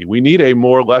economy. We need a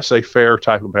more laissez-faire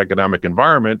type of economic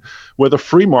environment where the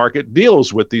free market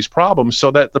deals with these problems so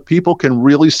that the people can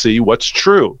really see what's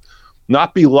true,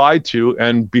 not be lied to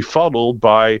and befuddled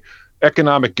by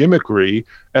economic gimmickry,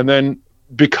 and then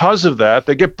because of that,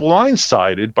 they get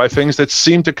blindsided by things that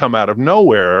seem to come out of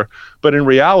nowhere, but in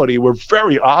reality were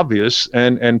very obvious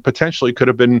and potentially could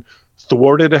have been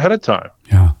thwarted ahead of time.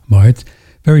 Yeah, well, it's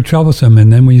very troublesome.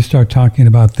 And then when you start talking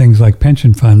about things like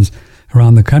pension funds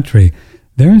around the country,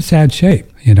 they're in sad shape.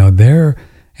 The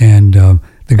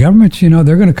government,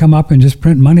 they're going to come up and just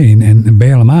print money and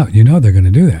bail them out. They're going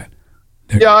to do that.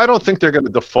 Yeah, I don't think they're going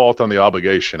to default on the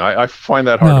obligation. I find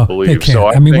that hard to believe. They can't. So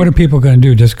I mean, what are people going to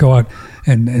do? Just go out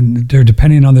and they're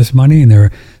depending on this money and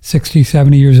they're 60,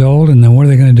 70 years old, and then what are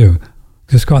they going to do?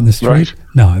 Just go out in the street? Right.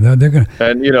 No, they're going to.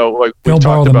 And, like they'll we've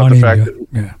borrow talked the about money. the fact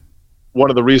that one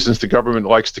of the reasons the government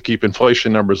likes to keep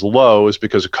inflation numbers low is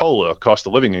because of COLA, cost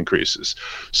of living increases.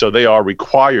 So they are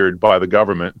required by the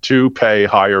government to pay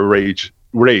higher rates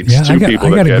to people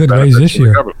that get benefits this from the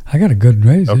year. government. I got a good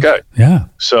raise. Okay. Yeah.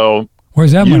 So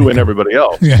where's that money? You and everybody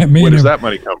else. Yeah, where does that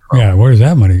money come from? Yeah, where does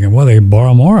that money come? Well, they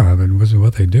borrow more of it. This is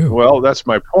what they do. Well, that's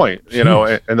my point.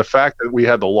 And the fact that we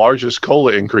had the largest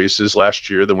COLA increases last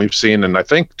year than we've seen in, I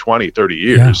think, 20, 30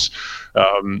 years,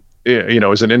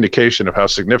 is an indication of how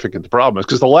significant the problem is.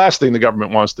 Because the last thing the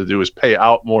government wants to do is pay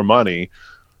out more money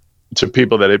to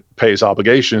people that it pays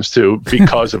obligations to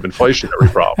because of inflationary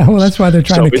problems. Well, that's why they're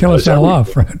trying to kill us all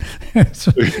off, right? They'd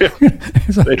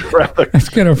rather let's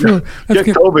get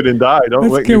COVID and die.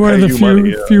 Let's get one of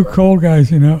the few coal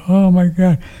guys, Oh, my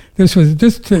God. This was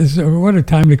what a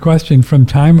timely question from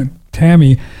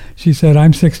Tammy. She said,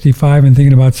 I'm 65 and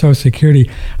thinking about Social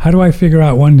Security. How do I figure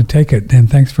out when to take it? And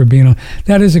thanks for being on.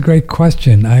 That is a great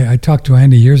question. I talked to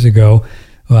Andy years ago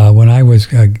when I was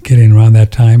getting around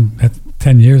that time. That's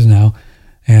 10 years now.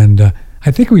 And I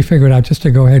think we figured out just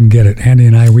to go ahead and get it. Andy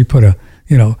and I, we put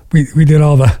we did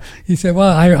all he said,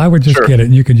 well, I would just get it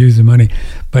and you could use the money.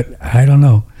 But I don't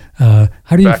know. How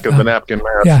do you... Back of the napkin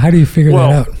math. Yeah, how do you figure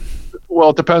that out? Well,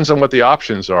 it depends on what the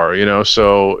options are,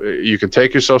 So you can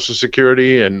take your Social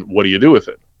Security and what do you do with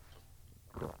it?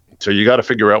 So you got to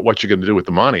figure out what you're going to do with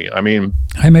the money. I mean...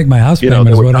 I make my house payment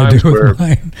is what I do with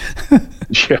mine.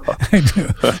 Yeah. I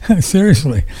do.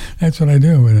 Seriously. That's what I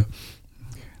do with it.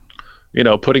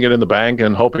 Putting it in the bank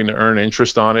and hoping to earn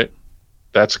interest on it,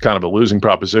 that's kind of a losing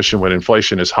proposition when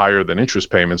inflation is higher than interest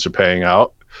payments are paying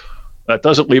out. That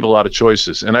doesn't leave a lot of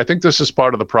choices. And I think this is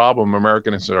part of the problem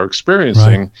Americans are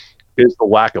experiencing is the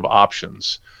lack of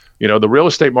options. The real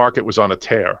estate market was on a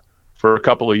tear for a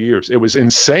couple of years. It was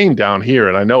insane down here,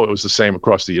 and I know it was the same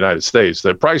across the United States.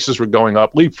 The prices were going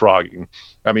up, leapfrogging.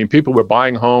 I mean, people were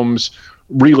buying homes,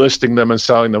 relisting them and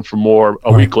selling them for more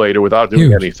a week later without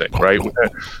doing anything, right?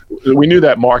 We knew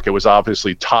that market was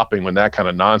obviously topping when that kind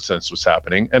of nonsense was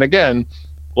happening. And again,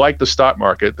 like the stock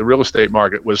market, the real estate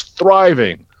market was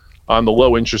thriving on the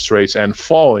low interest rates and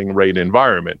falling rate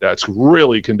environment. That's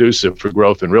really conducive for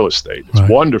growth in real estate. It's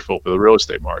wonderful for the real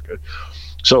estate market.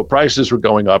 So prices were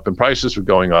going up and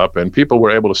people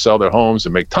were able to sell their homes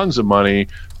and make tons of money.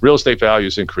 Real estate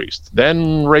values increased.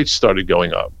 Then rates started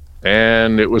going up.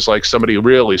 And it was like somebody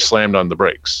really slammed on the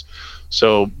brakes.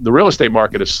 So the real estate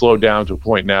market has slowed down to a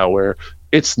point now where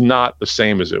it's not the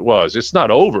same as it was. It's not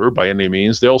over by any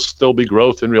means. There'll still be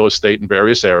growth in real estate in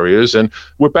various areas, and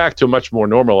we're back to much more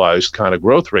normalized kind of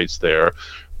growth rates there.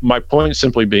 My point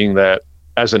simply being that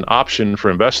as an option for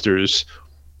investors,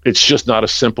 it's just not a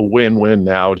simple win-win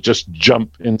now to just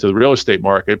jump into the real estate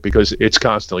market because it's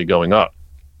constantly going up.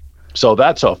 So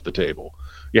that's off the table.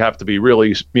 You have to be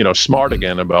really, smart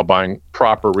again about buying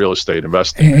proper real estate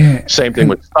investing. Same thing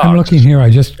with stocks. I'm looking here. I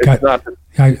just got.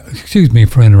 Excuse me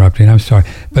for interrupting. I'm sorry,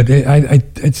 but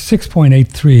it's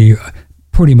 6.83,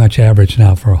 pretty much average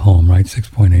now for a home, right?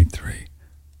 6.83.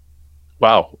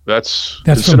 Wow, that's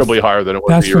considerably higher than it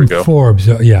was a year ago. That's from Forbes.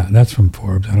 Yeah, that's from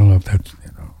Forbes. I don't know if that's.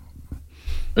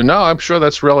 No, I'm sure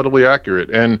that's relatively accurate.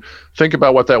 And think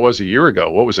about what that was a year ago.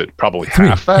 What was it? Probably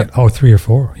half that? Yeah. 3 or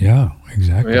 4. Yeah,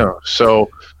 exactly. Yeah. So,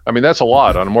 I mean, that's a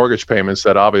lot on mortgage payments.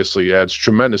 That obviously adds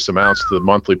tremendous amounts to the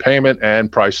monthly payment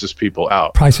and prices people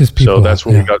out. So that's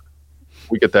where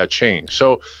we get that change.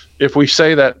 So if we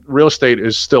say that real estate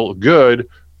is still good,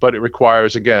 but it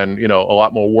requires, again, a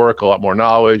lot more work, a lot more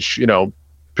knowledge,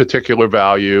 particular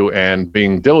value and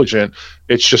being diligent,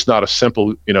 it's just not a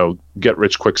simple, get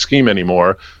rich quick scheme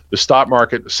anymore. The stock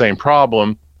market, the same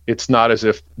problem. It's not as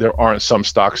if there aren't some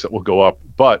stocks that will go up,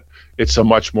 but it's a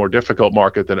much more difficult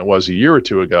market than it was a year or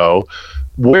two ago.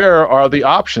 Where are the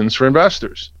options for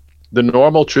investors? The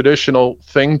normal traditional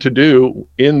thing to do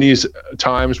in these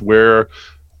times where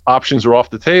options are off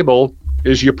the table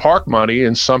is you park money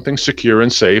in something secure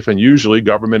and safe, and usually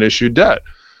government issued debt.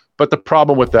 But the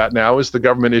problem with that now is the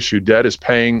government issued debt is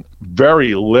paying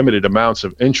very limited amounts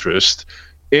of interest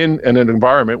in an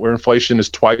environment where inflation is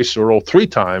twice or 3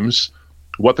 times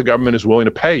what the government is willing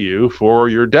to pay you for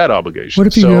your debt obligations. What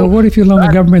if you loan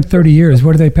the government 30 years?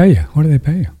 What do they pay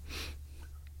you?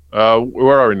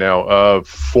 Where are we now?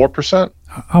 4%?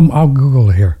 I'll Google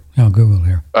it here. I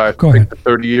Go think ahead. the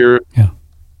 30-year. Yeah.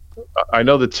 I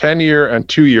know the 10-year and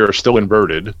 2-year are still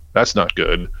inverted. That's not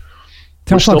good.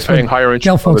 Tell We're still folks paying what, higher interest.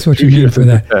 Tell folks on the what you 2 mean years for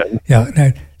than the that. 10.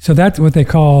 Yeah. So that's what they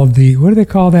call what do they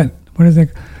call that? What is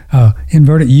it?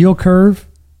 Inverted yield curve?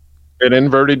 An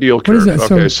inverted yield What is curve.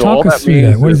 that? Okay, So all talk us that through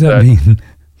means that. What does is that mean?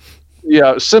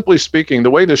 Yeah, simply speaking,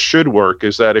 the way this should work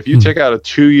is that if you take out a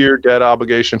 2-year debt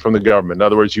obligation from the government, in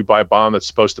other words, you buy a bond that's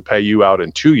supposed to pay you out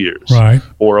in 2 years, Right.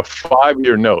 or a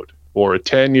 5-year note, or a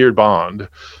 10-year bond,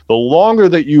 the longer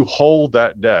that you hold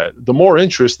that debt, the more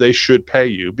interest they should pay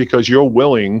you because you're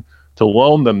willing to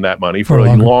loan them that money for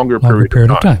a longer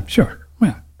period of time. Sure.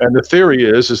 Yeah. And the theory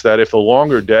is that if the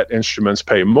longer debt instruments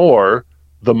pay more,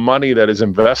 the money that is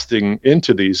investing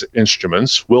into these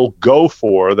instruments will go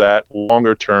for that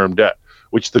longer term debt,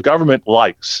 which the government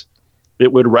likes.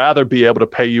 It would rather be able to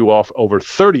pay you off over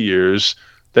 30 years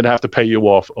than have to pay you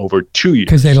off over 2 years.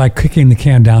 Because they like kicking the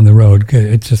can down the road. 'Cause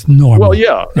it's just normal. Well,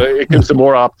 yeah, it gives them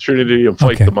more opportunity to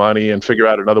inflate the money and figure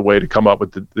out another way to come up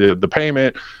with the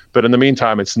payment. But in the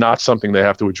meantime, it's not something they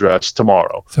have to address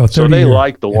tomorrow. So they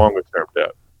like the longer term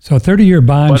debt. So a 30-year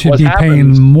bond should be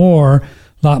paying a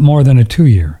lot more than a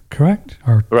 2-year, correct?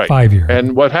 Or 5-year.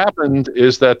 And what happened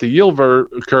is that the yield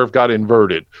curve got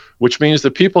inverted, which means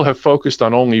that people have focused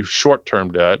on only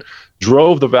short-term debt,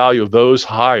 drove the value of those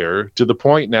higher to the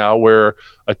point now where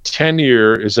a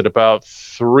 10-year is at about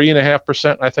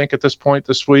 3.5%, I think, at this point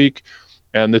this week,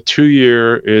 and the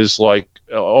 2-year is like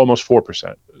almost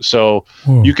 4%. So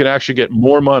you can actually get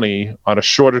more money on a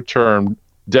shorter-term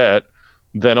debt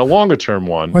than a longer term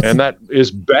one. And that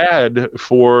is bad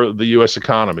for the U.S.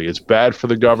 economy. It's bad for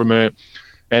the government.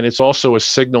 And it's also a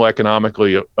signal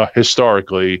economically,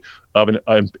 historically, of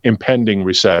an impending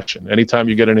recession. Anytime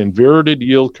you get an inverted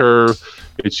yield curve,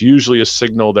 it's usually a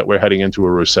signal that we're heading into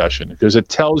a recession because it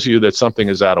tells you that something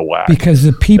is out of whack. Because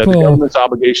the people... That the government's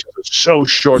obligations are so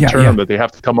short-term that they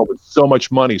have to come up with so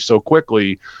much money so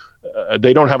quickly,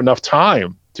 they don't have enough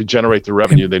time to generate the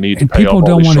revenue they need to pay off all these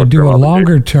short-term people don't want to do a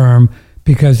longer term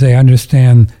because they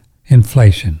understand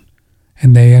inflation,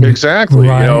 and they exactly.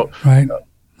 Right.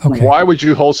 Okay. Why would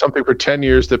you hold something for 10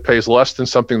 years that pays less than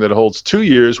something that holds 2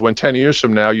 years when 10 years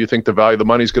from now you think the value of the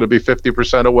money is going to be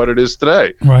 50% of what it is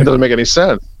today? Right. It doesn't make any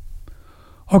sense.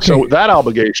 Okay. So that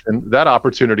obligation, that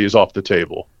opportunity is off the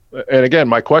table. And again,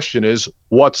 my question is,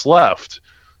 what's left?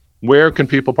 Where can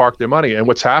people park their money? And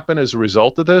what's happened as a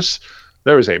result of this?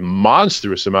 There is a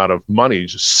monstrous amount of money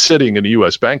just sitting in the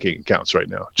U.S. banking accounts right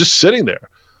now, just sitting there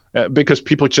because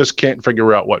people just can't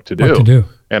figure out what to do.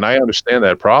 And I understand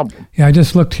that problem. Yeah, I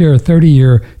just looked here. A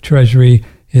 30-year Treasury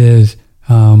is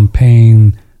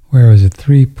paying, where is it,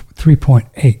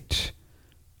 3.8.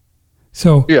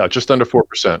 So yeah, just under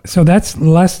 4%. So that's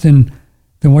less than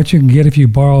what you can get if you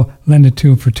lend it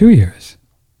to for 2 years.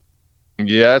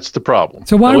 Yeah, that's the problem.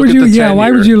 So why would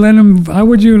you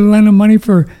lend them money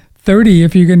for 30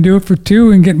 if you can do it for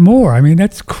 2 and get more? I mean,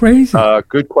 that's crazy.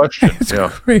 Good question. That's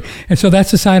crazy. And so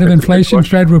that's the side of inflation,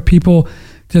 Fred, where people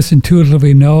just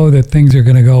intuitively know that things are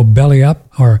going to go belly up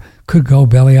or could go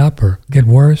belly up or get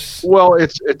worse. Well,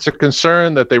 it's a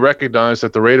concern that they recognize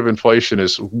that the rate of inflation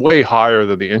is way higher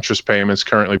than the interest payments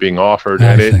currently being offered.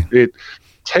 And it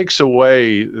takes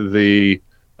away the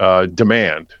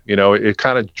demand. It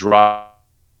kind of drives.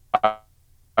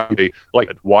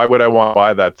 Like, why would I want to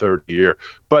buy that 30-year?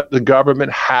 But the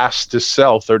government has to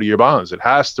sell 30-year bonds. It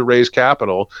has to raise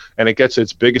capital, and it gets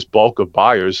its biggest bulk of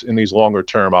buyers in these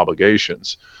longer-term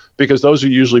obligations because those are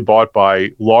usually bought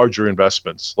by larger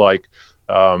investments like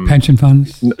pension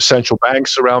funds, central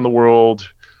banks around the world,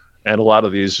 and a lot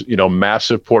of these,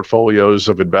 massive portfolios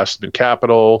of investment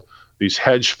capital, these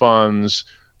hedge funds.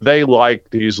 They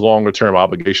like these longer-term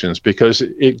obligations because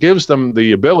it gives them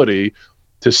the ability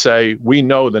to say, we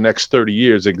know the next 30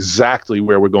 years exactly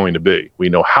where we're going to be. We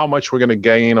know how much we're going to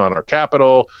gain on our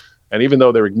capital. And even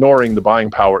though they're ignoring the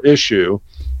buying power issue,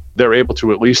 they're able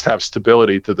to at least have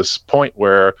stability to this point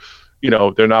where,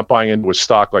 they're not buying into a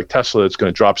stock like Tesla that's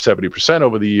going to drop 70%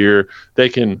 over the year. They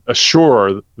can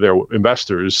assure their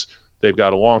investors they've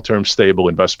got a long-term stable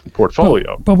investment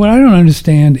portfolio. But what I don't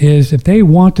understand is if they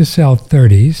want to sell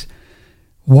 30s,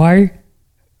 why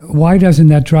doesn't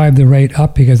that drive the rate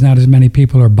up because not as many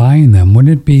people are buying them?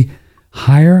 Wouldn't it be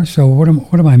higher? So what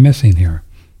am I missing here?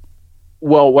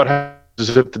 Well, what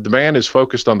is if the demand is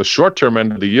focused on the short-term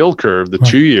end of the yield curve, the Right.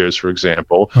 2 years, for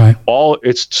example, Right. all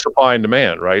it's supply and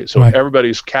demand, right? So Right.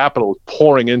 everybody's capital is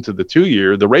pouring into the 2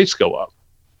 year, the rates go up.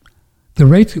 The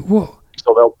rates, well,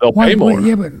 So they'll pay more.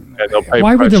 yeah, but and they'll pay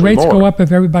why would the actually rates more. go up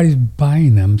if everybody's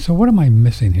buying them? So what am I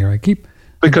missing here?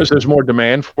 Because there's more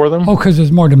demand for them. Oh, because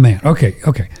there's more demand. Okay.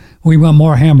 We want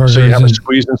more hamburgers. So you have a and-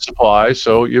 squeeze in supply.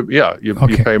 So you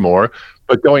Okay. pay more.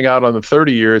 But going out on the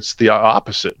 30 year, it's the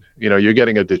opposite. You're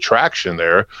getting a detraction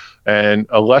there and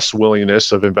a less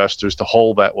willingness of investors to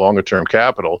hold that longer term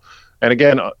capital. And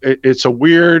again, it's a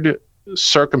weird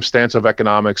circumstance of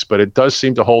economics, but it does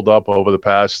seem to hold up over the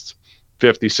past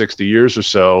 50, 60 years or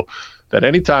so, that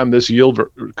anytime this yield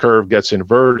curve gets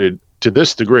inverted to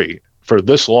this degree for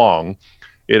this long,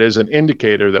 it is an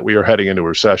indicator that we are heading into a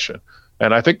recession.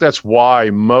 And I think that's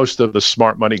why most of the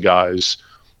smart money guys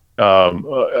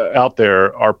out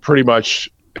there are pretty much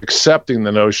accepting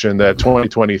the notion that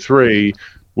 2023,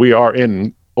 we are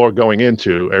in or going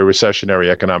into a recessionary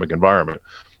economic environment,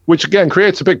 which again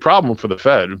creates a big problem for the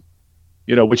Fed,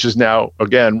 which is now,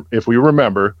 again, if we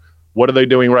remember, what are they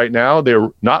doing right now? They're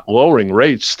not lowering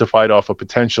rates to fight off a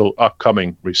potential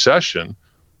upcoming recession.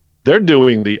 They're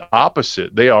doing the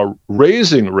opposite. They are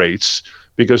raising rates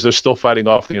because they're still fighting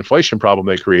off the inflation problem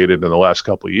they created in the last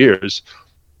couple of years.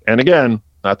 And again,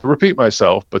 not to repeat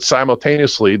myself, but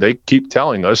simultaneously, they keep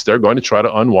telling us they're going to try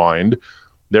to unwind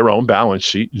their own balance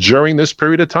sheet during this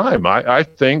period of time. I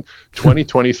think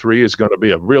 2023 is going to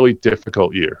be a really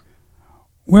difficult year.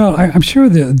 Well, I'm sure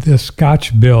the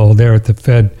Scotch bill there at the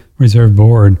Fed Reserve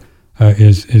Board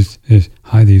is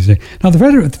high these days. Now, the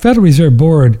Federal Reserve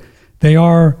Board, they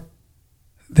are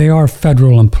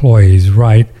federal employees,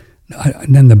 right?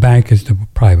 And then the bank is the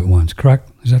private ones, correct?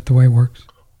 Is that the way it works?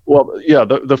 Well, yeah,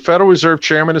 the Federal Reserve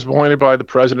Chairman is appointed by the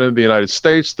President of the United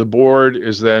States. The board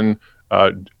is then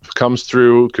comes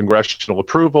through congressional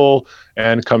approval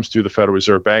and comes through the Federal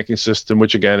Reserve banking system,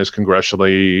 which again is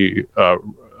congressionally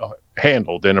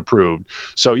handled and approved.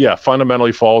 So yeah,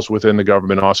 fundamentally falls within the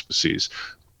government auspices.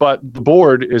 But the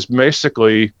board is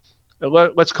basically,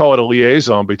 let's call it a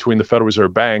liaison between the Federal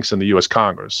Reserve banks and the U.S.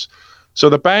 Congress. So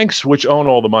the banks, which own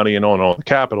all the money and own all the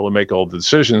capital and make all the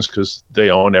decisions because they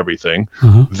own everything,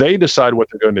 they decide what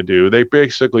they're going to do. They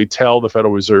basically tell the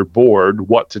Federal Reserve Board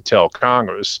what to tell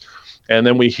Congress. And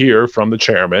then we hear from the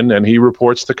chairman, and he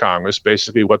reports to Congress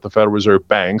basically what the Federal Reserve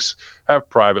banks have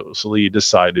privately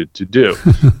decided to do.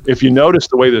 If you notice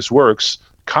the way this works,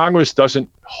 Congress doesn't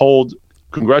hold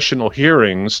congressional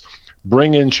hearings,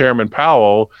 bring in Chairman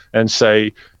Powell and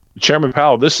say, Chairman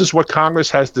Powell, this is what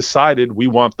Congress has decided we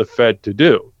want the Fed to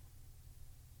do.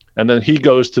 And then he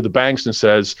goes to the banks and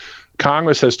says,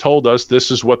 Congress has told us this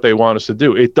is what they want us to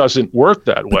do. It doesn't work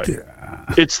that way.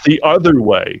 It's the other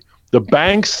way. The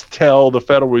banks tell the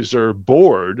Federal Reserve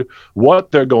Board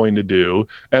what they're going to do,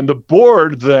 and the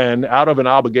board then, out of an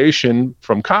obligation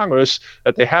from Congress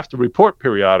that they have to report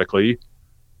periodically,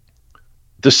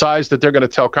 decides that they're going to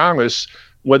tell Congress,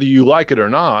 whether you like it or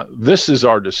not, this is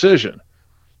our decision.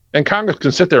 And Congress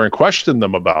can sit there and question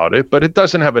them about it, but it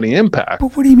doesn't have any impact.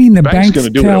 But what do you mean the banks going to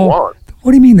do what they want?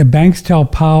 What do you mean the banks tell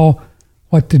Powell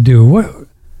what to do? What?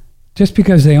 Just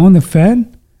because they own the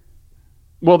Fed?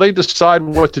 Well, they decide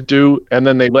what to do, and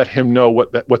then they let him know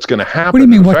what's going to happen. What do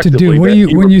you mean what to do? What do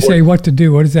you when you say what to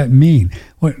do? What does that mean?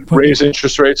 What raise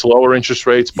interest rates, lower interest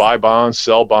rates, buy bonds,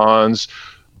 sell bonds,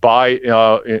 buy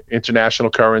international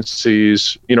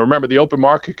currencies. Remember the Open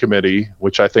Market Committee,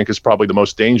 which I think is probably the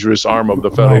most dangerous arm of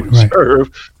the Federal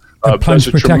Reserve, does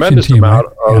a tremendous amount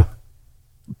of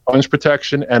funds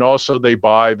protection, and also they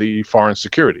buy the foreign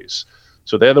securities.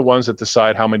 So they're the ones that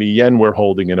decide how many yen we're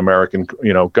holding in American,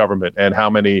 government, and how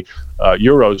many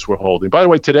euros we're holding. By the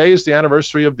way, today is the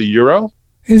anniversary of the euro.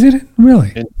 Is it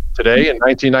really? Today in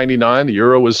 1999, the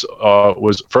euro was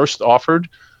first offered,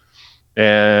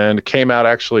 and came out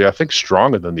actually, I think,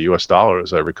 stronger than the U.S. dollar,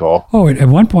 as I recall. Oh, at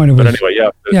one point it was. But anyway,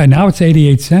 yeah. Yeah, now it's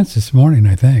 88 cents this morning,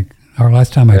 I think. Or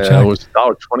last time I checked. It was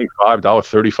 $1.25,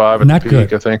 $1.35 at Not the peak,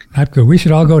 good. I think. Not good. We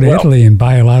should all go to Italy and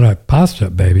buy a lot of pasta,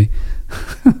 baby.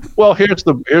 Well, here's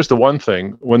the one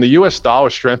thing. When the U.S. dollar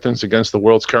strengthens against the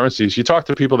world's currencies, you talk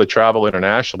to people that travel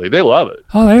internationally, they love it.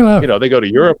 Oh, they love it. They go to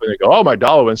Europe and they go, oh, my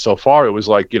dollar went so far. It was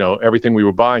like, everything we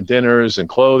were buying, dinners and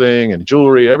clothing and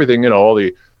jewelry, everything, all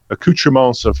the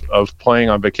accoutrements of playing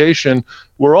on vacation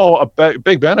were all a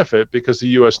big benefit because the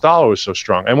U.S. dollar was so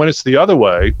strong. And when it's the other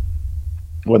way,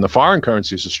 when the foreign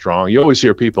currencies are strong, you always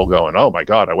hear people going, oh my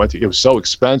God, it was so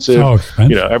expensive.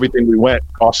 Everything we went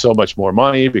cost so much more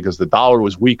money because the dollar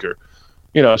was weaker.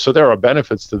 So there are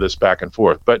benefits to this back and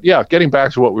forth. But yeah, getting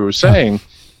back to what we were saying,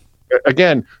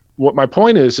 again, what my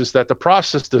point is that the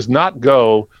process does not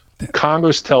go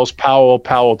Congress tells Powell,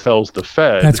 Powell tells the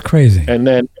Fed. That's crazy. And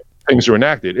then things are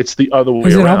enacted. It's the other way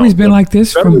Has around. it always been like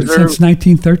this since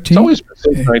 1913? It's always been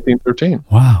since 1913.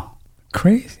 Wow.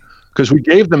 Crazy. Because we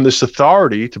gave them this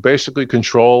authority to basically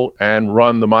control and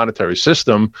run the monetary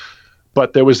system.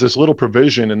 But there was this little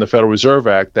provision in the Federal Reserve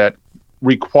Act that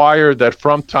required that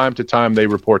from time to time they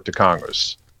report to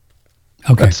Congress.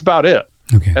 Okay. That's about it.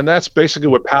 Okay. And that's basically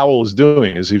what Powell is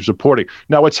doing, is he's reporting.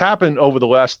 Now, what's happened over the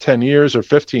last 10 years or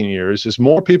 15 years is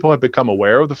more people have become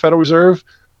aware of the Federal Reserve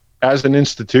as an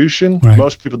institution. Right.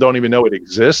 Most people don't even know it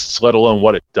exists, let alone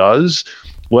what it does,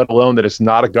 let alone that it's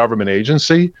not a government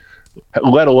agency,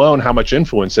 let alone how much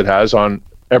influence it has on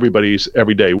everybody's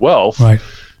everyday wealth. Right.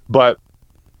 But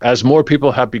as more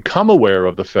people have become aware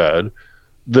of the Fed,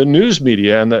 the news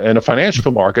media and the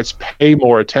financial markets pay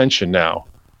more attention now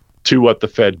to what the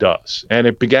Fed does. And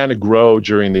it began to grow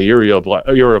during the era of like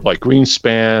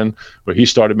Greenspan, where he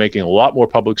started making a lot more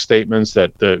public statements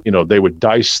that they would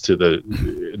dice to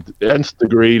the nth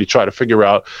degree to try to figure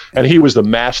out. And he was the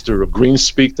master of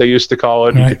Greenspeak, they used to call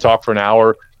it. Right. He could talk for an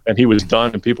hour and he was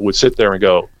done, and people would sit there and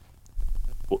go,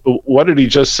 what did he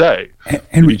just say?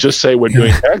 Did he just say we're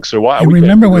doing X or Y? And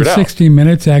remember when 60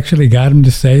 Minutes actually got him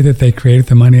to say that they created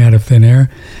the money out of thin air?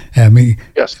 I mean,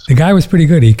 yes. The guy was pretty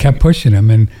good. He kept pushing him,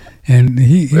 and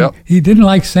he didn't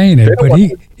like saying it, but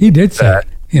he did say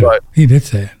it. He did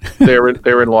say it.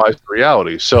 therein lies the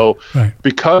reality. So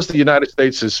because the United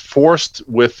States is forced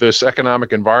with this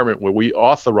economic environment where we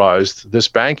authorized this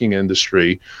banking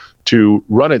industry to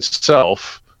run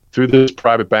itself through this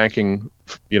private banking,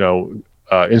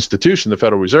 institution, the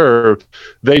Federal Reserve,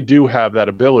 they do have that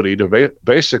ability to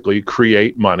basically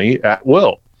create money at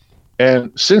will.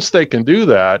 And since they can do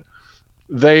that,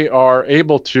 they are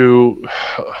able to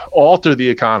alter the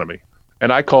economy.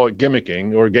 And I call it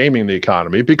gimmicking or gaming the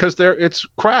economy because it's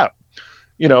crap.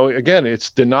 Again,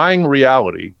 it's denying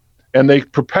reality. And they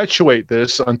perpetuate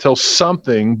this until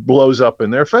something blows up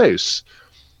in their face.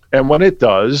 And when it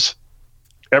does,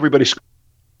 everybody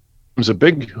screams a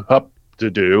big up to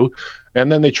do,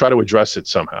 and then they try to address it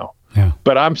somehow. Yeah.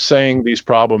 But I'm saying these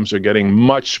problems are getting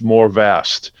much more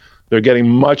vast. They're getting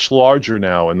much larger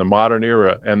now in the modern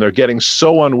era, and they're getting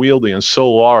so unwieldy and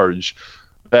so large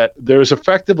that there's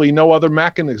effectively no other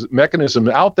mechanism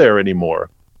out there anymore.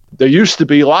 There used to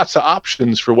be lots of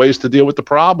options for ways to deal with the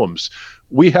problems.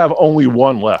 We have only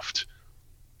one left.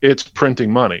 It's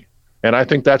printing money. And I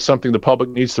think that's something the public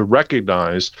needs to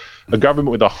recognize. A government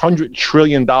with $100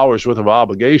 trillion worth of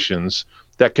obligations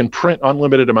that can print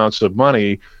unlimited amounts of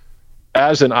money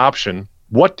as an option.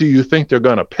 What do you think they're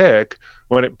going to pick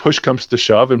when push comes to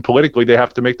shove, and politically they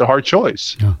have to make the hard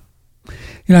choice? Yeah.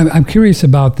 I'm curious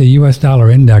about the U.S.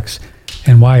 dollar index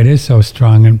and why it is so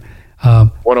strong. And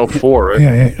 104, right?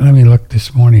 Yeah, let me look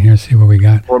this morning here, see what we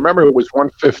got. Well, remember, it was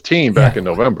 115 back in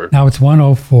November. Now it's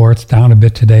 104. It's down a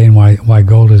bit today, and why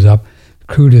gold is up.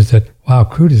 Crude is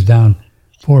down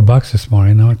 $4 this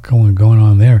morning. Now what's going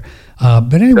on there?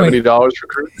 But anyway, $70 for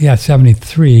crude? Yeah,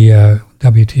 73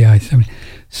 WTI 70.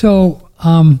 So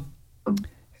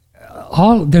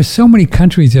there's so many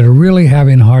countries that are really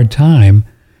having a hard time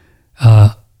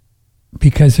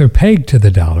because they're pegged to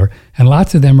the dollar, and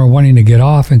lots of them are wanting to get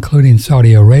off, including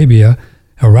Saudi Arabia.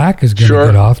 Iraq is going to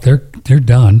get off. They're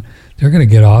done. They're going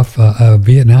to get off.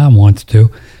 Vietnam wants to,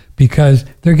 because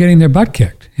they're getting their butt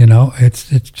kicked.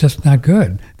 It's just not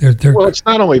good. Well, it's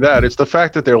not only that. It's the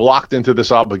fact that they're locked into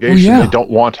this obligation they don't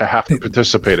want to have to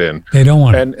participate in. They don't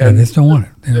want it. They just don't want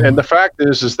it. And the fact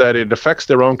is that it affects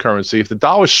their own currency. If the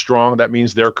dollar's strong, that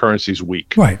means their currency's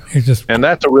weak. Right. And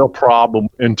that's a real problem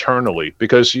internally,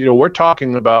 because we're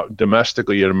talking about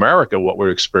domestically in America what we're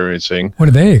experiencing. What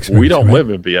are they experiencing? We don't live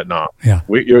in Vietnam. Yeah.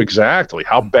 Exactly.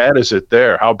 How bad is it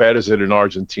there? How bad is it in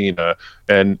Argentina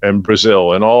and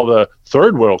Brazil and all the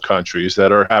third world countries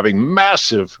that are having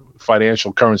massive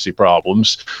financial currency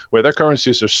problems, where their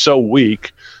currencies are so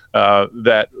weak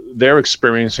that they're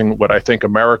experiencing what I think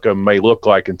America may look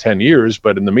like in 10 years,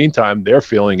 but in the meantime, they're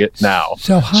feeling it now.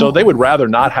 So they would rather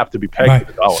not have to be pegged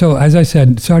to the dollar. So as I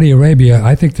said, Saudi Arabia,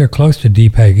 I think they're close to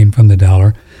depegging from the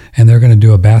dollar, and they're going to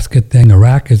do a basket thing.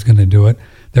 Iraq is going to do it.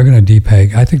 They're going to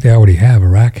depeg. I think they already have.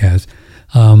 Iraq has.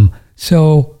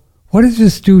 So what does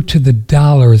this do to the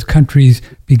dollar as countries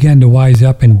begin to wise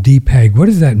up and depeg? What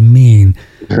does that mean?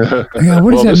 What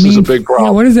does that mean? Is a big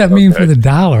problem. What does that mean for the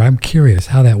dollar? I'm curious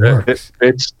how that works.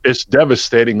 It's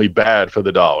devastatingly bad for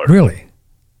the dollar. Really?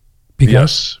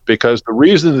 Yes, because the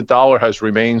reason the dollar has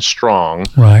remained strong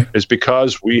is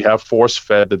because we have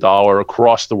force-fed the dollar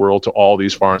across the world to all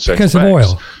these foreign central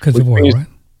banks. Because of oil, right?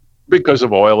 Because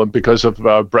of oil and because of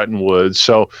Bretton Woods.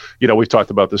 So, we've talked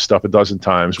about this stuff a dozen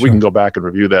times. We can go back and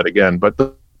review that again. But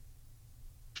the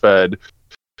Fed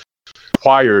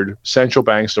required central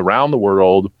banks around the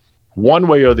world, one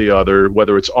way or the other,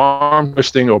 whether it's arm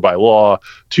twisting or by law,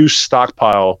 to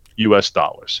stockpile U.S.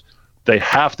 dollars. They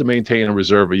have to maintain a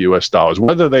reserve of U.S. dollars,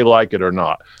 whether they like it or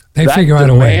not. They figure out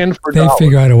a way. They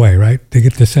figure out a way, right? To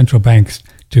get the central banks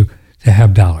to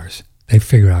have dollars. They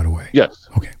figure out a way. Yes.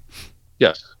 Okay.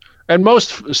 Yes. And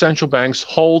most central banks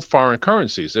hold foreign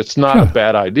currencies. It's not a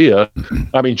bad idea.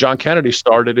 I mean, John Kennedy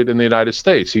started it in the United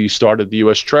States. He started the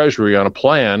U.S. Treasury on a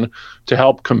plan to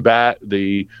help combat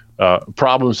the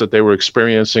problems that they were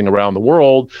experiencing around the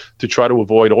world, to try to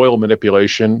avoid oil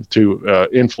manipulation, to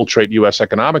infiltrate U.S.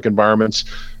 economic environments.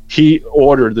 He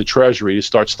ordered the Treasury to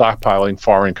start stockpiling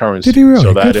foreign currency. Did he really?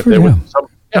 So that Good for him.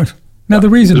 Now, the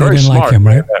reason they didn't like him,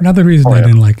 right? Another reason they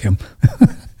didn't like him.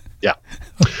 Yeah.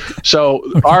 So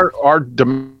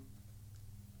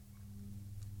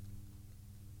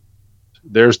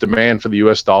there's demand for the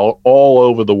U.S. dollar all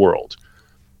over the world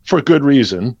for good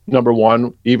reason. Number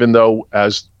one, even though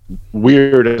as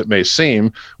weird as it may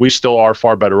seem, we still are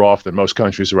far better off than most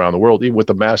countries around the world, even with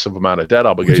the massive amount of debt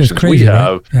obligations crazy, we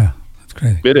have. Right? Yeah, that's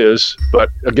crazy. It is. But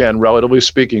again, relatively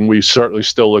speaking, we certainly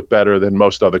still look better than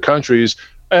most other countries.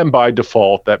 And by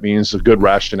default, that means a good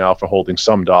rationale for holding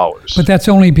some dollars. But that's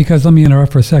only because, let me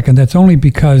interrupt for a second, that's only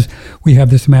because we have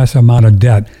this massive amount of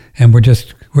debt and we're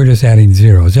just adding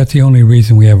zeros. That's the only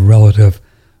reason we have we're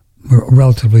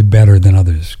relatively better than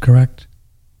others, correct?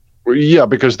 Yeah,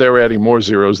 because they're adding more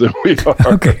zeros than we are.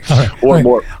 Okay. All right. Or All right.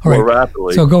 more All right.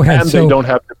 rapidly. So go ahead. And they don't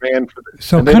have demand for this.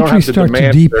 So countries start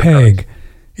to depeg.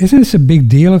 Isn't this a big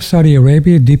deal if Saudi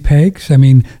Arabia depegs? I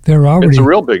mean, they're already... It's a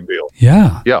real big deal.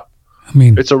 Yeah. Yeah. I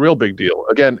mean, it's a real big deal.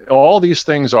 Again, all these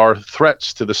things are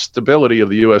threats to the stability of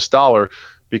the U.S. dollar,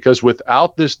 because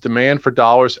without this demand for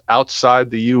dollars outside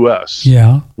the U.S.,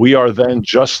 we are then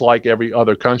just like every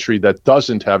other country that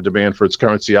doesn't have demand for its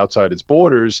currency outside its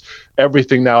borders.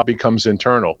 Everything now becomes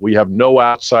internal. We have no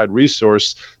outside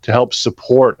resource to help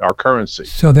support our currency.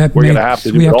 So that we have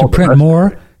to print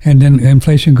more, and then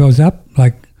inflation goes up,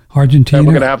 like Argentina. And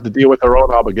we're going to have to deal with our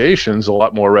own obligations a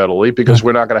lot more readily, because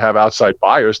we're not going to have outside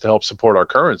buyers to help support our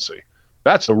currency.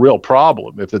 That's a real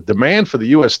problem. If the demand for the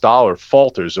U.S. dollar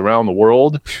falters around the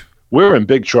world, we're in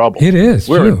big trouble. It is.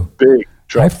 We're in big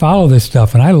trouble. I follow this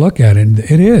stuff and I look at it. And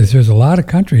it is. There's a lot of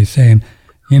countries saying,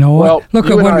 you know what? Look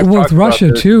at what with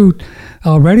Russia too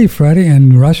already, Freddie,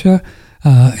 and Russia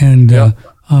and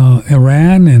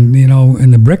Iran, and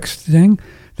in the BRICS thing,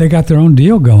 they got their own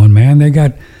deal going, man. They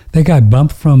got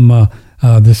bumped from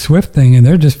the SWIFT thing, and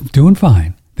they're just doing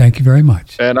fine. Thank you very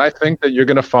much. And I think that you're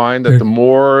going to find that the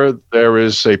more there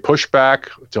is a pushback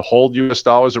to hold U.S.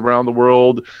 dollars around the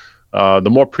world, the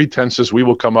more pretenses we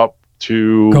will come up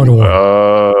to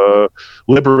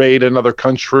liberate another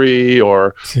country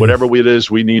or whatever it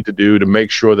is we need to do to make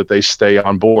sure that they stay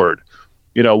on board.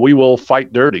 We will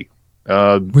fight dirty.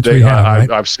 Which we have,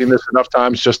 right? I've seen this enough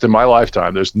times just in my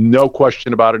lifetime. There's no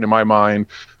question about it in my mind.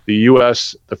 The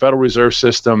U.S., the Federal Reserve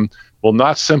System, will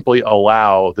not simply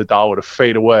allow the dollar to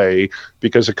fade away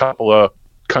because a couple of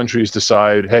countries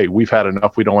decide, hey, we've had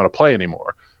enough, we don't want to play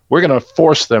anymore. We're going to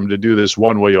force them to do this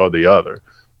one way or the other.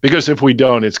 Because if we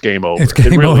don't, it's game over. It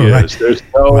really over, is. Right? There's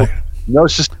no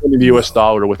sustaining the U.S.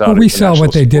 dollar without. Well, we saw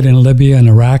what they did in Libya and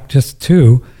Iraq just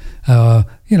too.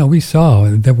 We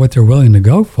saw that what they're willing to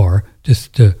go for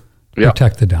just to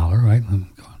protect the dollar, right?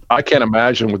 I can't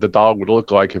imagine what the dollar would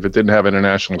look like if it didn't have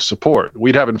international support.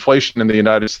 We'd have inflation in the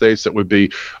United States that would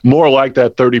be more like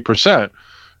that 30%,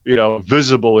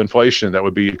 visible inflation that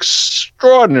would be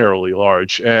extraordinarily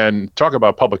large. And talk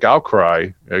about public outcry.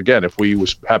 Again, if we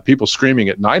have people screaming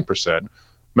at 9%,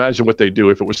 imagine what they'd do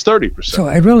if it was 30%. So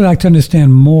I'd really like to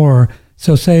understand more.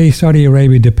 So say Saudi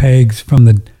Arabia depegs from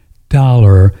the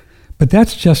dollar, but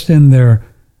that's just in the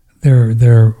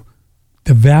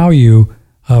value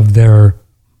of their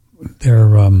I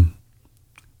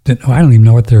don't even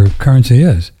know what their currency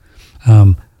is,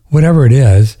 whatever it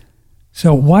is.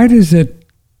 So why does it,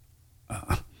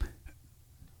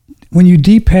 when you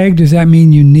depeg, does that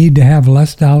mean you need to have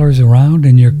less dollars around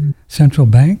in your central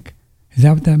bank? Is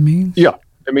that what that means? Yeah.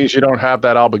 It means you don't have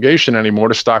that obligation anymore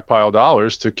to stockpile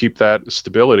dollars to keep that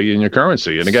stability in your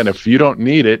currency. And again, if you don't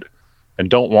need it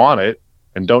and don't want it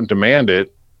and don't demand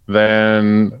it,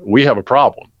 then we have a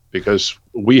problem, because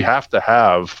we have to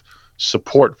have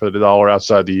support for the dollar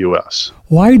outside the U.S.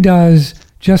 Why does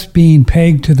just being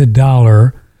pegged to the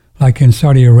dollar, like in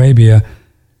Saudi Arabia,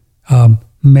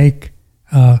 make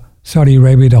Saudi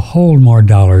Arabia to hold more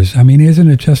dollars? I mean, isn't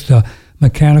it just a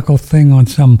mechanical thing on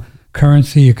some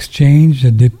currency exchange,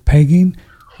 the pegging?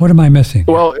 What am I missing?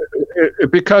 Well,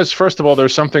 because first of all,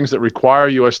 there's some things that require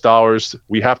U.S. dollars.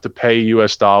 We have to pay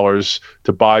U.S. dollars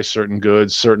to buy certain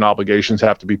goods. Certain obligations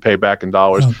have to be paid back in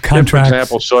dollars. Contracts. If, for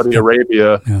example, Saudi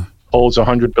Arabia holds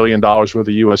 $100 billion worth of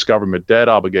U.S. government debt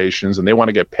obligations, and they want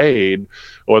to get paid,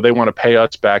 or they want to pay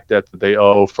us back debt that they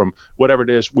owe from whatever it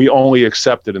is, we only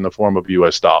accept it in the form of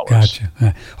U.S. dollars.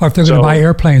 Gotcha. Or if they're going to buy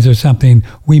airplanes or something,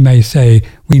 we may say,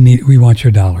 we want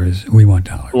your dollars. We want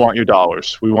dollars. We want your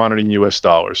dollars. We want it in U.S.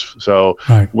 dollars. So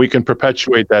we can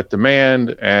perpetuate that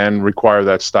demand and require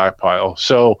that stockpile.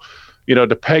 So,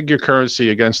 to peg your currency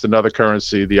against another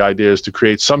currency, the idea is to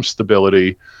create some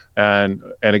stability and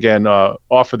again,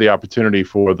 offer the opportunity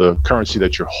for the currency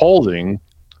that you're holding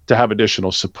to have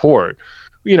additional support,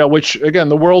 which, again,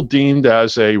 the world deemed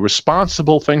as a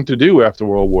responsible thing to do after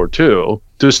World War II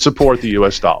to support the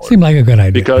U.S. dollar. Seemed like a good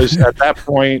idea. Because at that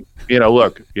point,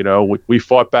 we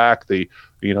fought back the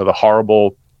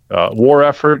horrible war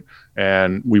effort,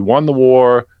 and we won the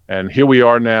war, and here we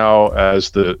are now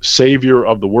as the savior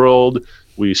of the world.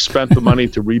 We spent the money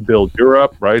to rebuild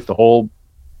Europe, right? The whole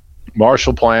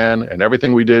Marshall Plan and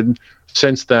everything we did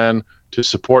since then to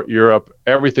support Europe,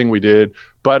 everything we did.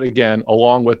 But again,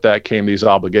 along with that came these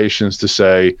obligations to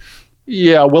say,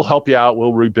 yeah, we'll help you out,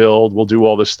 we'll rebuild, we'll do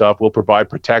all this stuff, we'll provide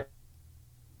protection,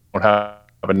 we'll have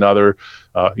another,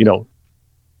 Hold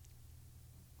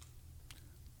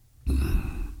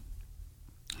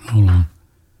on.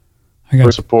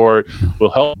 support,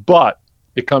 will help, but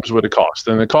it comes with a cost.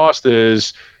 And the cost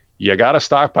is, you got to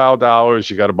stockpile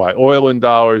dollars, you got to buy oil in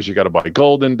dollars, you got to buy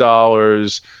gold in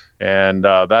dollars, and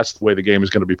that's the way the game is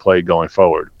going to be played going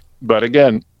forward. But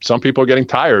again, some people are getting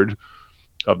tired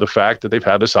of the fact that they've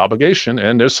had this obligation,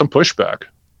 and there's some pushback.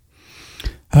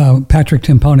 Patrick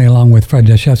Timpone, along with Fred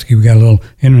Deshefsky, we got a little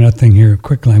internet thing here.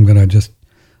 Quickly, I'm going to just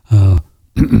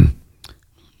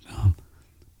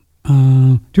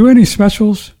do any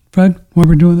specials, Fred, while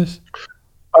we're doing this?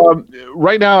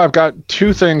 Right now, I've got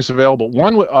two things available.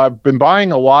 One, I've been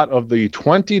buying a lot of the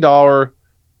 $20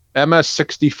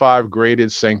 MS65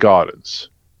 graded St. Gaudens.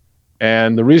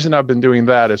 And the reason I've been doing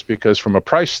that is because from a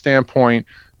price standpoint,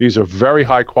 these are very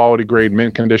high quality grade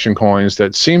mint condition coins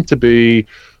that seem to be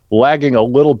lagging a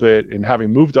little bit in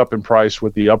having moved up in price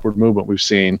with the upward movement we've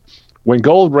seen. When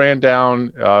gold ran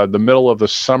down the middle of the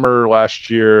summer last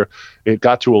year, it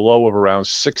got to a low of around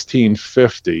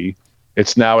 $1,650.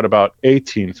 It's now at about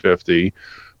 $1,850.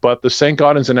 But the St.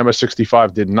 Gaudens and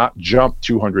MS65 did not jump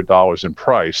 $200 in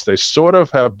price. They sort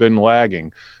of have been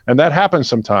lagging. And that happens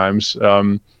sometimes.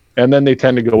 And then they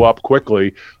tend to go up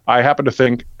quickly. I happen to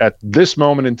think at this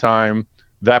moment in time,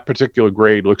 that particular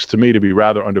grade looks to me to be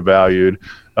rather undervalued.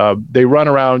 They run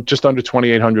around just under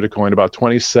 $2,800 a coin, about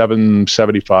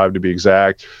 $2,775 to be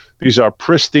exact. These are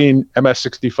pristine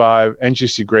MS65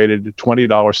 NGC graded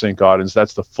 $20 St. Gaudens.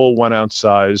 That's the full 1 ounce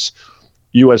size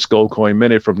U.S. gold coin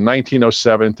minted from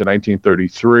 1907 to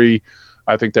 1933.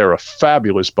 I think they're a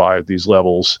fabulous buy at these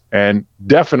levels and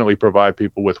definitely provide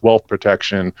people with wealth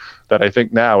protection that I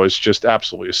think now is just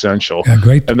absolutely essential. Yeah,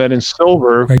 great. And then in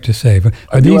silver, great to save.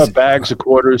 I do have bags of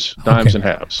quarters, dimes, and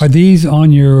halves. Are these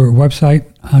on your website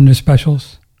under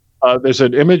specials? There's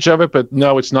an image of it, but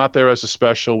no, it's not there as a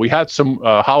special. We had some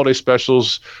holiday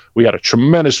specials. We had a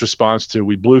tremendous response to.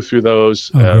 We blew through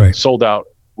those, sold out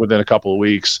within a couple of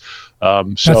weeks.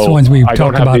 That's the ones we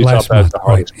talked about last month,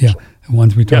 right? Yeah, the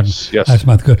ones we talked about last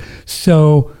month. Good.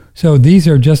 So these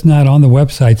are just not on the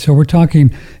website. So we're talking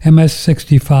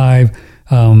MS65,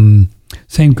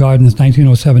 St. Gaudens,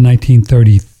 1907,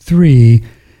 1933.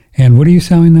 And what are you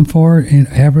selling them for in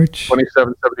average?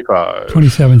 $27.75.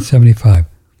 $27.75.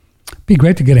 Be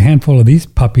great to get a handful of these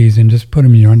puppies and just put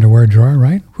them in your underwear drawer,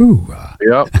 right? Woo.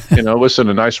 Yeah. Listen,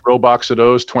 a nice row box of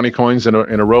those, 20 coins in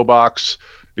a row box.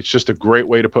 It's just a great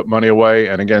way to put money away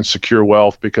and, again, secure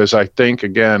wealth, because I think,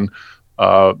 again,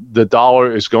 the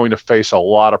dollar is going to face a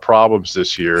lot of problems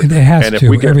this year. It has and if to.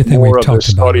 we get Everything more we've of the talked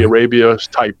about, Saudi Arabia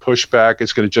type pushback,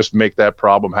 it's going to just make that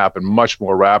problem happen much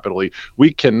more rapidly.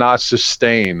 We cannot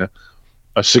sustain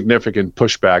a significant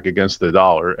pushback against the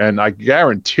dollar. And I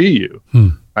guarantee you,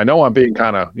 I know I'm being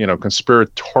kind of,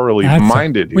 conspiratorially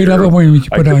minded. We love it when you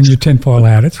put on your tinfoil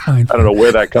hat. It's fine. I don't know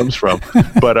where that comes from,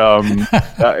 but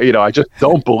I just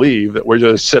don't believe that we're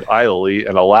going to sit idly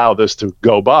and allow this to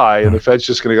go by, and the Fed's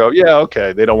just going to go, yeah,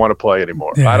 okay, they don't want to play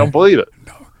anymore. I don't believe it.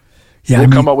 No. Yeah,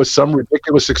 we'll come up with some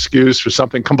ridiculous excuse for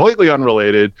something completely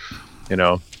unrelated.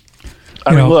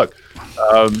 Look,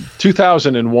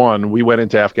 2001, we went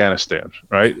into Afghanistan,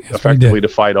 right? Yes, effectively to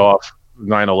fight off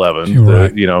 9/11,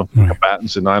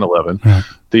 combatants in 9/11. Right.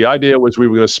 The idea was we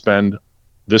were going to spend.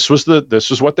 This was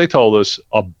what they told us,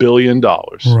 $1 billion.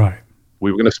 Right.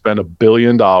 we were going to spend $1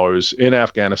 billion in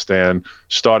Afghanistan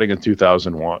starting in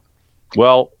 2001.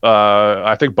 Well,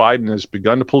 I think Biden has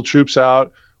begun to pull troops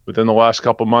out within the last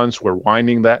couple of months. We're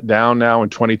winding that down now in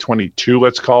 2022,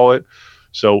 let's call it.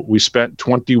 So we spent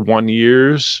 21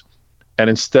 years, and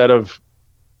instead of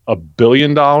 $1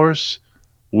 billion,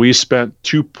 we spent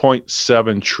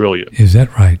 $2.7 trillion. Is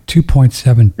that right?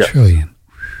 2.7 Yes. trillion.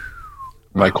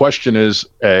 My question is,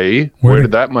 where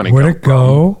did that money come from? Where'd it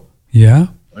go? Yeah.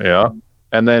 Yeah.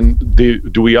 And then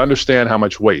do we understand how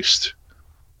much waste?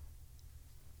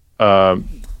 I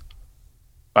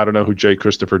don't know who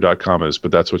jchristopher.com is,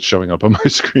 but that's what's showing up on my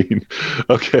screen.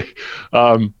 Okay.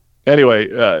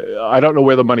 Anyway, I don't know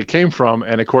where the money came from.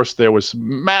 And of course, there was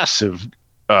massive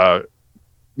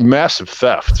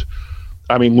theft.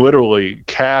 I mean, literally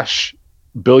cash,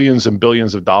 billions and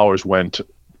billions of dollars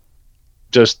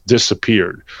just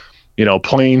disappeared.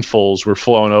 Planefuls were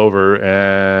flown over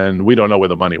and we don't know where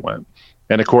the money went.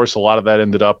 And of course, a lot of that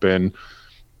ended up in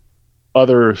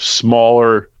other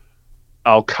smaller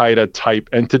Al-Qaeda type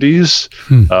entities,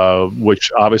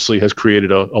 which obviously has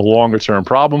created a longer term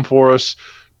problem for us.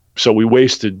 So we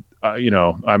wasted,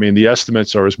 the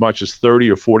estimates are as much as 30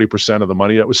 or 40% of the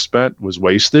money that was spent was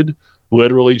wasted,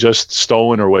 literally just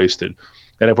stolen or wasted.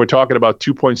 And if we're talking about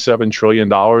 $2.7 trillion,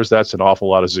 that's an awful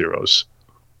lot of zeros.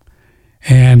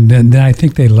 And then I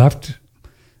think they left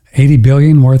 $80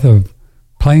 billion worth of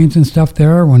planes and stuff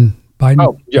there when Biden.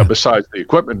 Oh, yeah. Besides the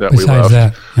equipment that we Besides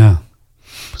left. that, yeah.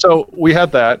 So we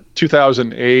had that.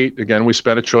 2008, again, we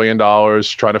spent $1 trillion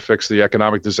trying to fix the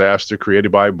economic disaster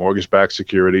created by mortgage-backed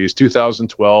securities.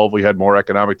 2012, we had more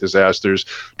economic disasters.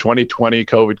 2020,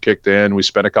 COVID kicked in. We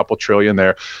spent a couple trillion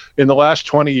there. In the last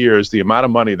 20 years, the amount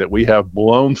of money that we have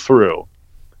blown through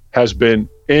has been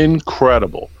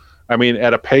incredible. I mean,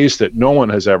 at a pace that no one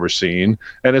has ever seen.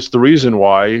 And it's the reason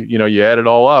why, you add it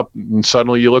all up and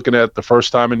suddenly you're looking at the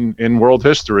first time in world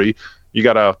history, you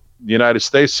got the United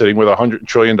States sitting with $100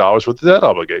 trillion worth of debt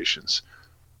obligations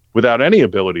without any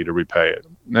ability to repay it.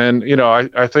 And,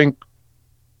 I think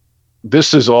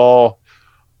this is all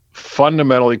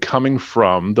fundamentally coming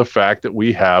from the fact that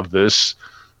we have this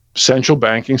central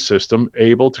banking system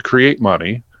able to create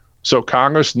money. So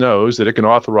Congress knows that it can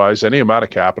authorize any amount of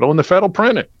capital and the Fed will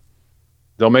print it.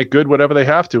 They'll make good whatever they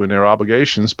have to in their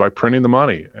obligations by printing the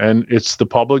money. And it's the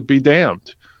public be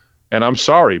damned. And I'm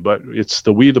sorry, but it's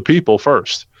we the people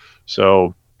first.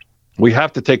 So we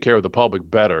have to take care of the public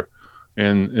better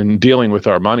in dealing with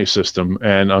our money system.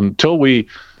 And until we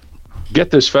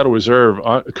get this Federal Reserve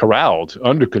corralled,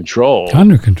 under control,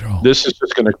 this is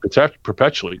just going to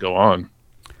perpetually go on.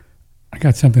 I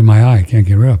got something in my eye I can't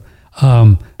get rid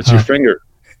of. It's your finger.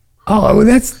 Oh,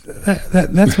 that's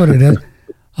what it is.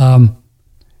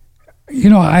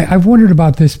 I've wondered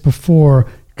about this before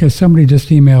because somebody just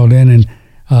emailed in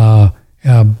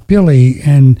and Billy,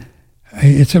 and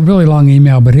it's a really long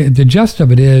email, but the gist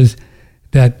of it is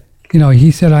that,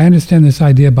 he said, I understand this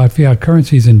idea about fiat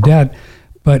currencies and debt,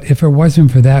 but if it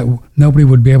wasn't for that, nobody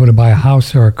would be able to buy a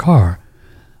house or a car.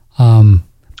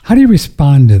 How do you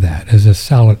respond to that as a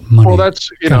solid money? Well,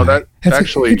 that's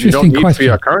actually, you don't need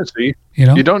fiat currency.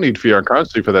 You don't need fiat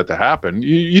currency for that to happen.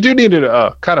 You do need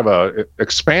a kind of a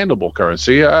expandable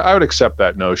currency. I would accept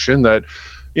that notion that,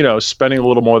 spending a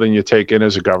little more than you take in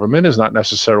as a government is not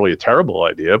necessarily a terrible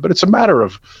idea, but it's a matter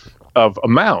of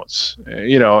amounts,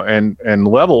 and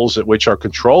levels at which are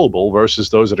controllable versus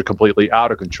those that are completely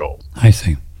out of control. I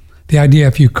see. The idea,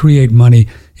 if you create money,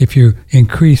 if you're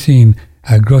increasing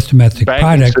gross domestic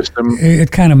product, system,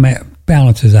 it kind of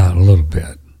balances out a little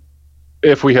bit.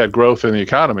 If we had growth in the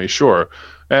economy, sure.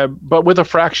 But with a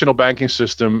fractional banking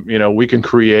system, we can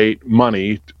create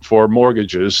money for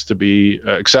mortgages to be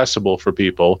accessible for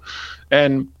people.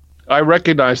 And I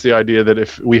recognize the idea that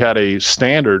if we had a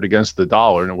standard against the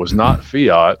dollar and it was not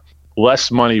fiat, less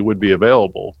money would be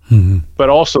available. Mm-hmm. But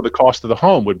also the cost of the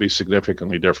home would be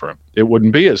significantly different. It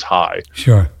wouldn't be as high.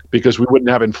 Sure. Because we wouldn't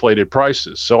have inflated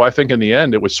prices. So I think in the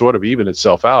end, it would sort of even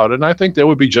itself out. And I think there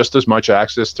would be just as much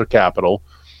access to capital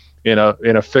in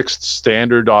a fixed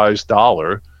standardized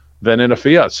dollar than in a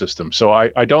fiat system. So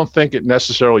I don't think it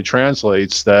necessarily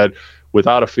translates that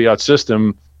without a fiat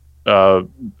system,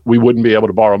 we wouldn't be able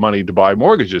to borrow money to buy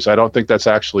mortgages. I don't think that's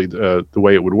actually the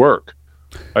way it would work.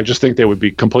 I just think they would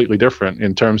be completely different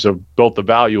in terms of both the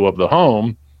value of the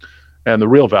home and the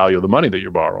real value of the money that you're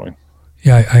borrowing.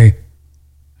 Yeah, it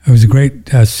was a great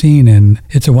scene in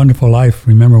It's a Wonderful Life.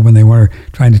 Remember when they were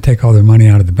trying to take all their money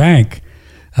out of the bank,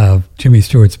 Jimmy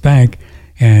Stewart's bank,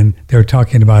 and they were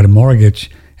talking about a mortgage,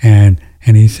 and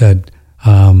he said,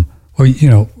 well,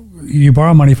 you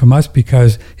borrow money from us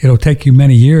because it'll take you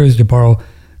many years to borrow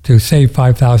to save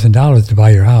 $5,000 to buy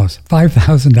your house.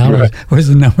 $5,000 was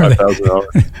the number.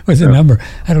 $5,000 was the number.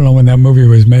 I don't know when that movie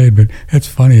was made, but it's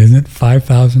funny, isn't it?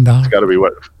 $5,000. It's got to be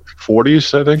what,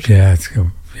 40s, I think. Yeah,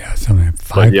 something like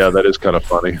But yeah, that is kind of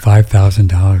funny.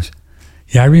 $5,000.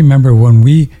 Yeah, I remember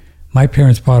when my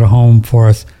parents bought a home for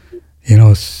us.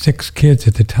 6 kids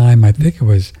at the time. I think it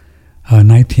was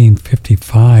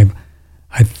 1955.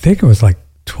 I think it was like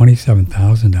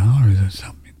 $27,000 or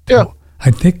something. Yeah. I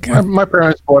think my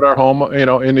parents bought our home,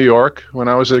 in New York when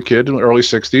I was a kid in the early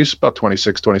 60s, about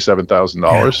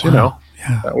 $27,000. Yeah, wow.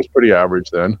 That was pretty average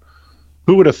then.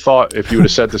 Who would have thought if you would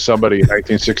have said to somebody in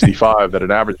 1965 that an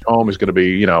average home is going to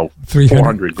be,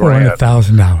 $400,000?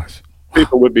 $400,000.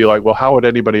 People would be like, well, how would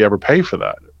anybody ever pay for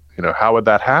that? How would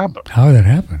that happen? How would that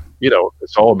happen?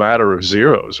 It's all a matter of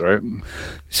zeros, right?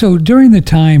 So during the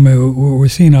time we're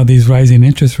seeing all these rising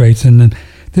interest rates, and then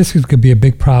this could be a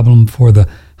big problem for the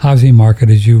housing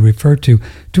market, as you referred to.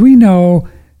 Do we know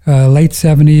late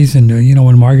 70s and,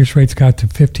 when mortgage rates got to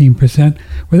 15%,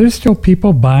 were there still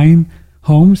people buying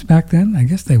homes back then? I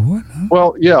guess they would. Huh?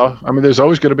 Well, yeah. I mean, there's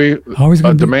always going to be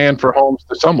a demand for homes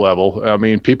to some level. I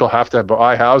mean, people have to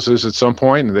buy houses at some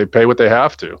point, and they pay what they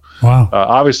have to. Wow.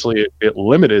 Obviously, it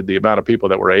limited the amount of people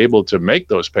that were able to make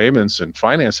those payments and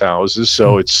finance houses,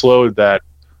 so it slowed that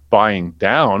buying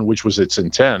down, which was its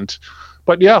intent.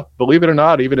 But yeah, believe it or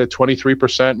not, even at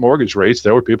 23% mortgage rates,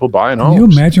 there were people buying homes. Can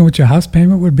you imagine what your house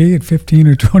payment would be at 15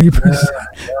 or 20%?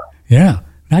 Yeah,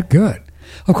 not good.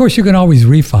 Of course, you can always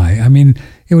refi. I mean,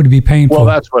 it would be painful. Well,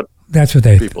 that's what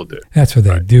people do. That's what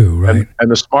they do, right?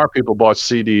 And the smart people bought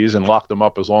CDs and locked them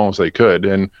up as long as they could,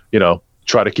 and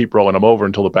try to keep rolling them over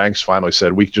until the banks finally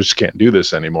said, we just can't do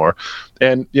this anymore.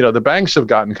 And the banks have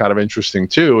gotten kind of interesting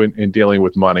too in dealing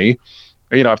with money.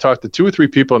 I've talked to 2 or 3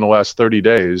 people in the last 30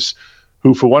 days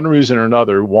who, for one reason or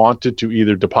another, wanted to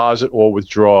either deposit or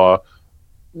withdraw,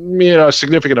 a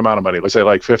significant amount of money. Let's say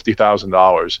like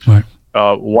 $50,000. Right.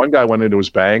 One guy went into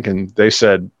his bank and they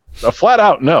said a flat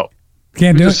out no.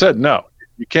 Can't do it. Just said no.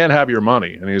 You can't have your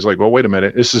money. And he's like, well, wait a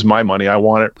minute. This is my money. I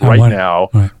want it right now.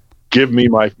 Right. Give me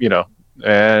my,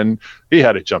 and he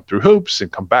had to jump through hoops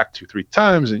and come back 2-3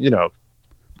 times, and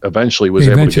eventually was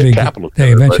able to get capital.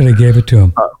 They eventually gave it to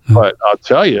him. But I'll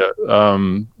tell you,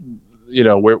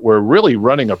 we're really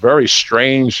running a very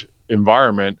strange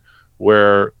environment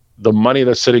where the money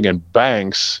that's sitting in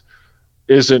banks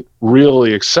isn't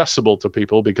really accessible to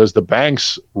people because the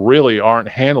banks really aren't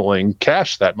handling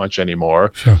cash that much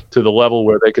anymore. Sure. To the level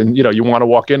where they can, you want to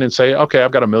walk in and say, okay,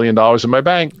 I've got $1 million in my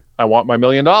bank. I want my $1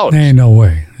 million. Ain't no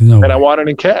way. I want it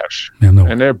in cash. Yeah, no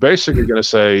and they're basically going to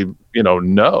say,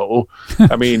 no.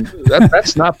 I mean,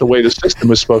 that's not the way the system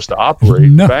is supposed to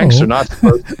operate. No. Banks are not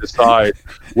supposed to decide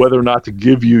whether or not to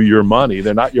give you your money.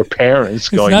 They're not your parents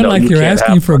going, it's not like you're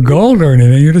asking for gold or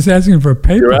anything. You're just asking for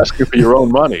paper. You're asking for your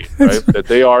own money, right? That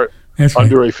they are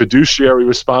under a fiduciary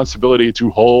responsibility to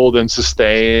hold and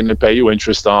sustain and pay you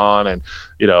interest on. And,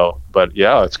 but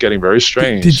yeah, it's getting very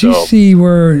strange. Did you see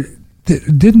where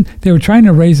they were trying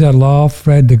to raise that law,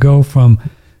 Fred, to go from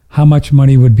how much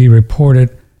money would be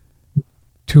reported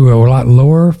to a lot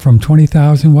lower, from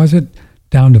 20,000, was it,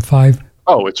 down to 5?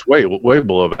 Oh, it's way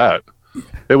below that.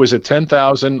 It was at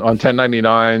 10,000 on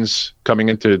 1099s coming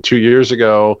into 2 years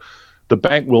ago. The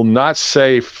bank will not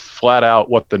say flat out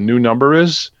what the new number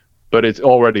is, but it's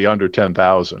already under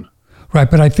 10,000.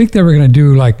 Right, but I think they were going to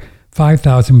do like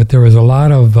 5,000, but there was a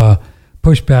lot of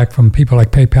pushback from people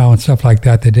like PayPal and stuff like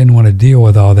that. They didn't want to deal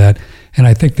with all that, and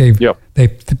I think they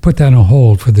put that on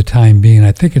hold for the time being.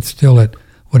 I think it's still at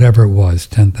whatever it was,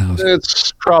 10,000.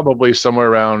 It's probably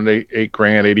somewhere around $8,000,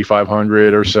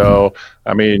 $8,500 or so.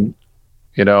 I mean,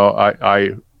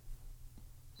 I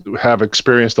have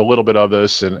experienced a little bit of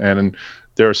this, and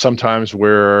there are some times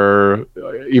where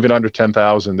even under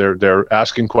 10,000, they're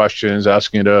asking questions,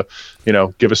 asking you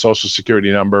to, give a social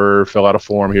security number, fill out a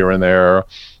form here and there.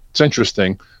 It's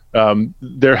interesting.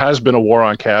 There has been a war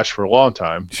on cash for a long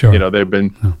time. Sure. They've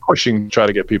been pushing to try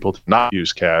to get people to not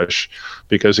use cash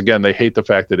because, again, they hate the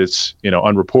fact that it's,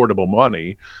 unreportable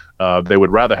money. They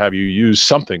would rather have you use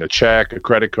something, a check, a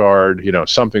credit card,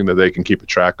 something that they can keep a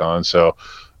track on. So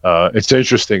it's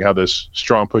interesting how there's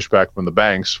strong pushback from the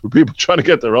banks for people trying to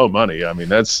get their own money. I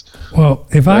mean,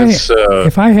 if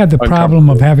I had the problem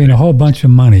of having a whole bunch of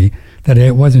money that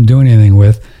it wasn't doing anything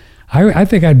with, I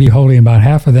think I'd be holding about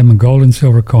half of them in gold and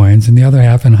silver coins and the other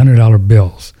half in $100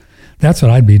 bills. That's what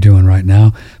I'd be doing right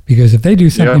now, because if they do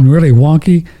something really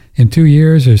wonky in 2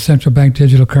 years, or central bank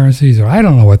digital currencies, or I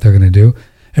don't know what they're going to do,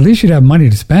 at least you'd have money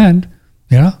to spend,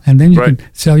 and then you can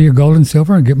sell your gold and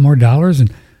silver and get more dollars and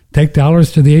take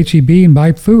dollars to the HEB and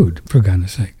buy food, for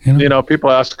goodness sake.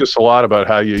 People ask us a lot about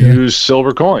how you use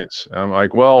silver coins. I'm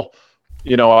like, well,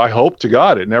 I hope to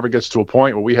God it never gets to a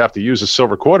point where we have to use a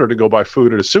silver quarter to go buy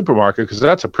food at a supermarket, because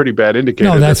that's a pretty bad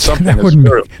indicator that something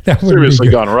has seriously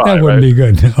gone awry. That wouldn't be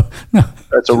good. No.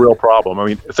 That's a real problem. I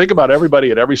mean, think about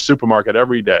everybody at every supermarket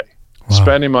every day. Wow.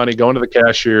 Spending money, going to the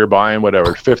cashier, buying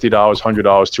whatever, $50, $100,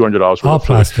 $200 all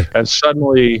plastic. And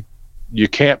suddenly you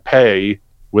can't pay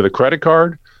with a credit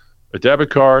card, a debit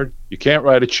card, you can't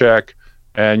write a check,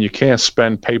 and you can't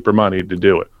spend paper money to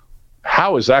do it.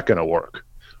 How is that going to work?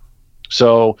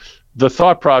 So the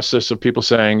thought process of people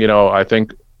saying, I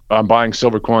think I'm buying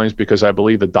silver coins because I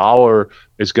believe the dollar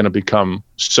is going to become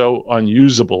so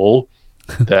unusable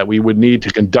that we would need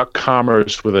to conduct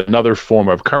commerce with another form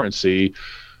of currency.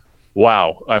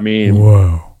 Wow. I mean,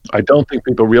 whoa. I don't think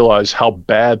people realize how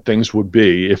bad things would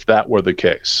be if that were the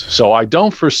case. So I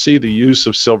don't foresee the use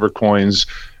of silver coins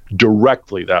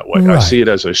directly that way. Right. I see it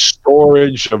as a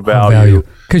storage of value.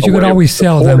 Because you could always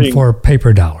sell them for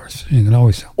paper dollars. You can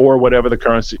always sell. Or whatever the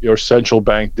currency, or central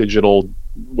bank digital,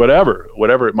 whatever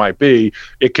it might be,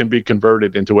 it can be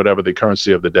converted into whatever the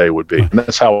currency of the day would be. Right. And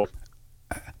that's how...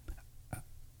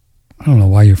 I don't know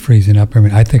why you're freezing up. I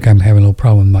mean, I think I'm having a little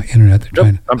problem with my internet.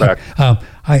 I'm back.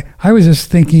 I was just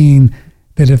thinking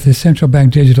that if the central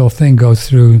bank digital thing goes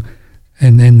through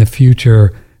and in the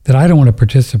future, that I don't want to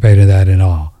participate in that at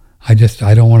all. I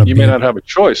don't want to. You may not have a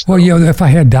choice, though. Well, if I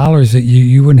had dollars, that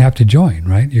you wouldn't have to join,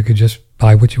 right? You could just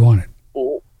buy what you wanted.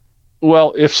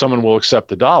 Well, if someone will accept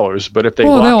the dollars, but if they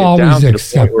they'll lock it down always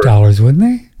accept dollars, wouldn't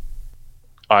they?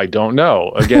 I don't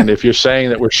know. Again, if you're saying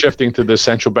that we're shifting to the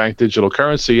central bank digital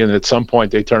currency, and at some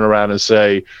point they turn around and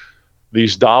say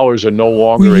these dollars are no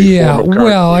longer a form of currency.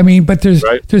 Well, I mean, but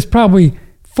there's probably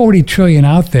 40 trillion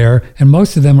out there, and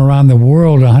most of them around the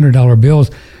world, $100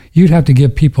 bills. You'd have to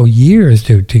give people years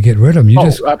to get rid of them.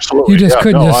 Absolutely. You just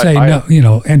couldn't say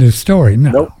no. End of story.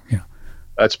 No. Nope. Yeah.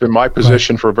 That's been my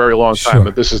position for a very long time.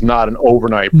 But this is not an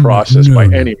overnight process by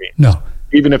any means. No.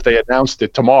 Even if they announced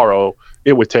it tomorrow,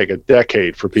 it would take a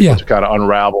decade for people to kind of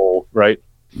unravel, right?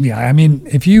 Yeah, I mean,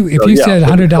 if you said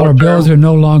 $100 bills are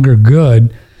no longer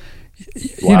good,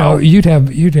 you'd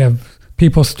have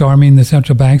people storming the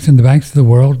central banks and the banks of the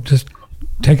world, just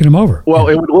taking them over. Well,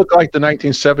 it would look like the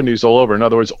 1970s all over. In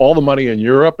other words, all the money in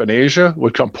Europe and Asia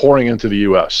would come pouring into the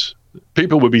U.S.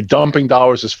 People would be dumping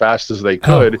dollars as fast as they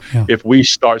could if we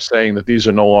start saying that these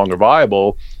are no longer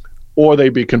viable. Or they'd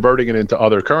be converting it into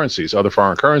other currencies, other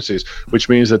foreign currencies, which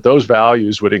means that those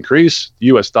values would increase, the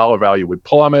U.S. dollar value would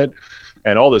plummet,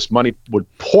 and all this money would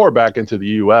pour back into the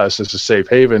U.S. as a safe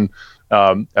haven,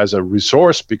 as a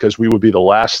resource, because we would be the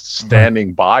last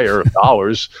standing buyer of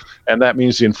dollars. And that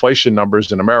means the inflation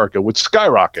numbers in America would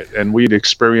skyrocket, and we'd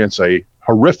experience a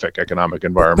horrific economic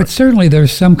environment. But certainly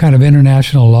there's some kind of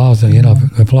international laws, that,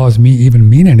 if laws even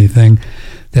mean anything,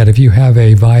 that if you have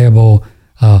a viable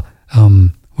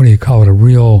what do you call it, a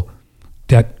real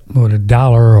debt, a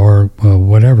dollar or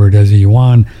whatever it is, a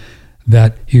yuan,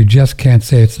 that you just can't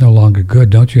say it's no longer good.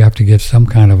 Don't you have to give some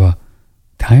kind of a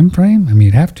time frame? I mean,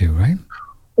 you'd have to, right?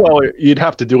 Well, you'd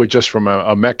have to do it just from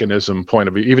a mechanism point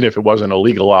of view. Even if it wasn't a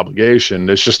legal obligation,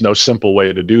 there's just no simple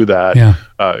way to do that. Yeah.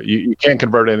 You can't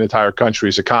convert an entire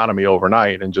country's economy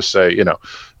overnight and just say,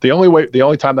 the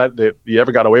only time that you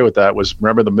ever got away with that was,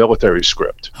 remember, the military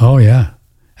script. Oh, yeah.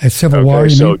 A Civil War,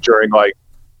 you so mean?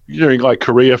 During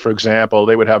Korea, for example,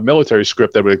 they would have military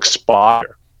script that would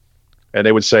expire. And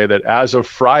they would say that as of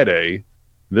Friday,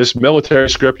 this military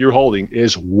script you're holding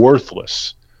is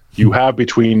worthless. You have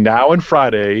between now and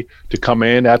Friday to come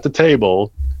in at the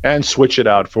table and switch it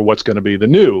out for what's going to be the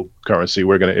new currency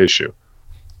we're going to issue.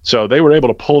 So they were able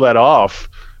to pull that off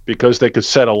because they could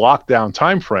set a lockdown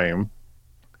time frame,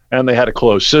 and they had a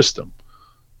closed system.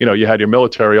 You had your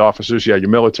military officers, you had your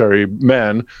military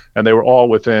men, and they were all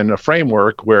within a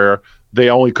framework where they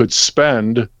only could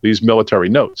spend these military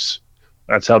notes.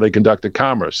 That's how they conducted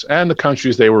commerce. And the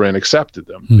countries they were in accepted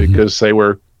them because they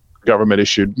were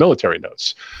government-issued military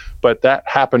notes. But that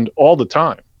happened all the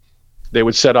time. They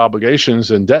would set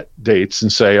obligations and debt dates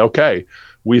and say, okay,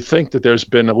 we think that there's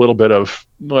been a little bit of,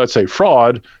 let's say,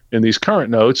 fraud in these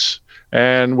current notes,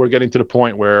 and we're getting to the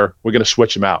point where we're going to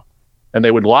switch them out. And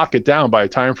they would lock it down by a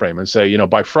time frame and say,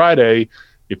 by Friday,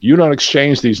 if you don't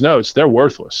exchange these notes, they're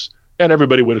worthless. And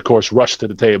everybody would, of course, rush to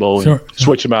the table and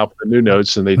switch them out for the new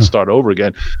notes, and they'd start over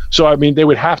again. So, I mean, they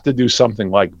would have to do something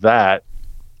like that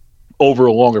over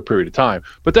a longer period of time.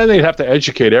 But then they'd have to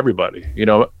educate everybody.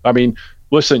 I mean,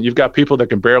 listen, you've got people that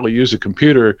can barely use a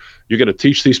computer. You're going to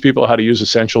teach these people how to use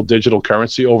essential digital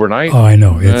currency overnight? Oh, I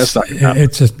know. It's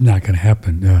just not going to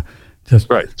happen.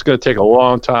 Right. It's going to take a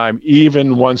long time,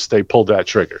 even once they pull that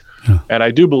trigger. Yeah. And I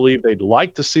do believe they'd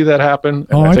like to see that happen.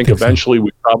 And I think eventually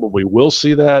we probably will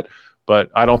see that,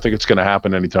 but I don't think it's going to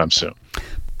happen anytime soon.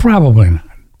 Probably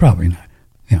not.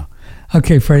 Yeah.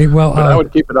 Okay, Freddie. Well, I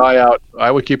would keep an eye out. I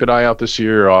would keep an eye out this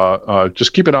year.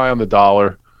 Just keep an eye on the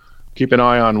dollar. Keep an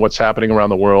eye on what's happening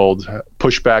around the world.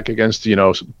 Push back against,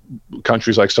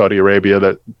 countries like Saudi Arabia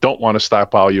that don't want to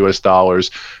stockpile U.S. dollars,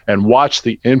 and watch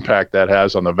the impact that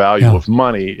has on the value of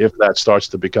money if that starts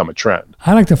to become a trend.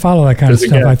 I like to follow that kind of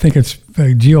stuff. I think it's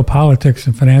geopolitics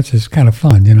and finance is kind of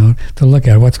fun, to look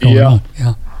at what's going on.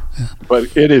 Yeah.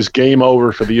 But it is game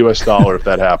over for the U.S. dollar if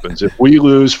that happens. If we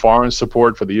lose foreign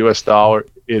support for the U.S. dollar,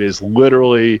 it is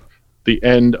literally the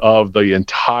end of the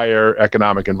entire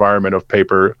economic environment of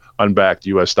paper unbacked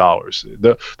U.S. dollars.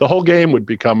 The whole game would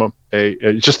become it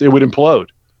would implode.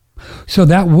 So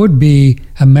that would be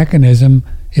a mechanism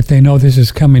if they know this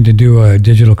is coming to do a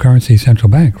digital currency central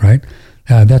bank, right?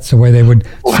 That's the way they would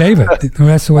save it.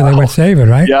 That's the way they would save it,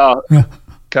 right? Yeah.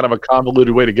 Kind of a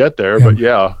convoluted way to get there, but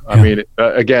I mean,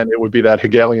 again, it would be that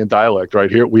Hegelian dialect,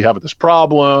 right? Here we have this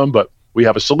problem, but we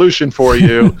have a solution for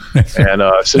you. And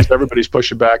since everybody's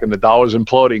pushing back and the dollar's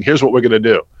imploding, here's what we're going to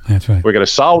do. That's right. We're going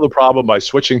to solve the problem by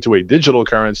switching to a digital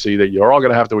currency that you're all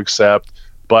going to have to accept,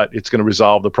 but it's going to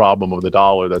resolve the problem of the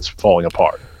dollar that's falling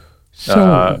apart.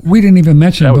 So we didn't even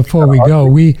mention before we go,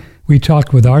 we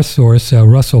talked with our source,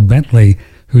 Russell Bentley,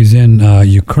 who's in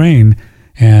Ukraine,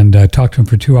 and talked to him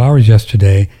for 2 hours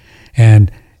yesterday. And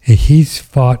he's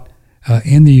fought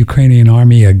in the Ukrainian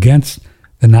army against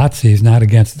the Nazis, not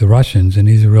against the Russians, and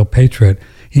he's a real patriot.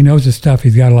 He knows his stuff.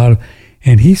 He's got a lot of,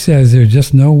 and he says there's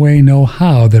just no way, no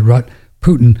how that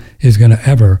Putin is going to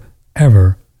ever,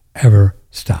 ever, ever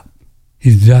stop.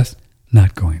 He's just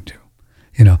not going to.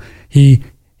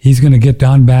 He's going to get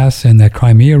Donbass and that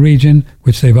Crimea region,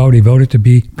 which they've already voted to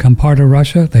become part of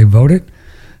Russia. They voted,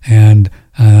 and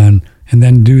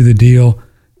then do the deal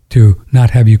to not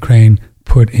have Ukraine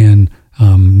put in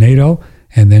NATO,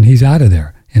 and then he's out of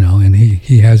there. And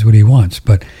he has what he wants,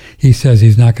 but he says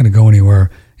he's not going to go anywhere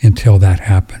until that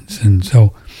happens. And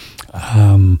so,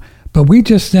 but we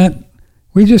just sent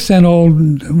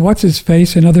old, what's his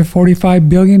face, another $45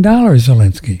 billion,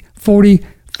 Zelensky,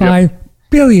 $45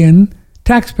 billion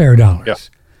taxpayer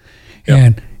dollars.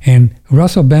 Yeah. And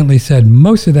Russell Bentley said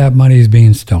most of that money is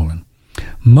being stolen.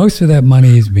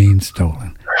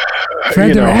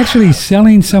 Fred, they're actually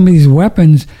selling some of these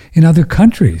weapons in other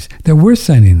countries that we're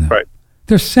sending them. Right.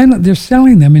 They're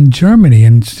selling them in Germany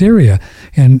and Syria,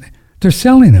 and they're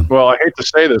selling them. Well, I hate to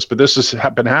say this, but this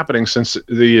has been happening since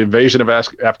the invasion of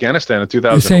Afghanistan in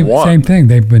 2001. Same thing.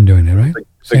 They've been doing it, right?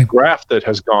 The graph that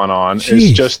has gone on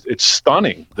is it's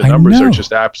stunning. The numbers are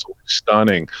just absolutely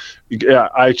stunning. Yeah,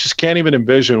 I just can't even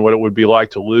envision what it would be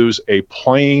like to lose a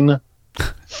plane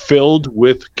filled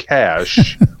with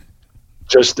cash,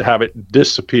 just to have it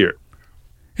disappear.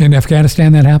 In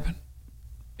Afghanistan, that happened?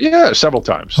 Yeah, several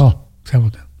times.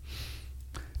 Several times.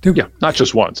 Yeah, not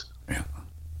just once. Yeah.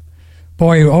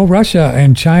 Boy, Russia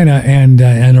and China and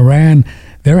Iran,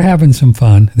 they're having some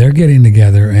fun. They're getting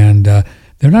together, and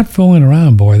they're not fooling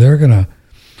around, boy. They're gonna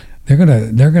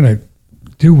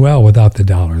do well without the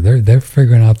dollar. They're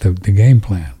figuring out the game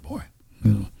plan, boy.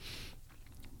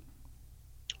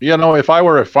 If I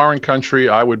were a foreign country,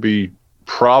 I would be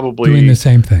probably doing the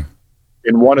same thing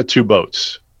in one of two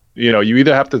boats. You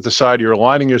either have to decide you're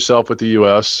aligning yourself with the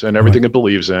U.S. and everything it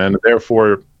believes in,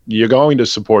 therefore you're going to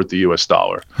support the U.S.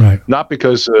 dollar. Right. Not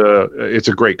because it's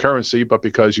a great currency, but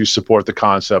because you support the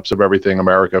concepts of everything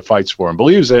America fights for and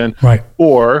believes in. Right.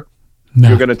 Or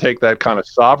you're going to take that kind of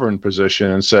sovereign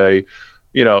position and say,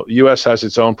 the U.S. has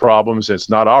its own problems. It's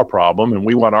not our problem. And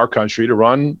we want our country to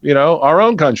run, our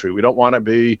own country. We don't want to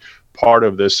be part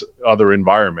of this other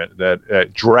environment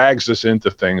that drags us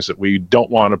into things that we don't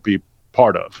want to be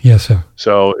part of. Yes, sir.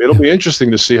 So it'll be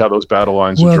interesting to see how those battle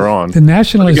lines are drawn. The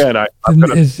nationalists, again,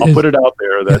 I'll put it out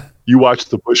there that you watch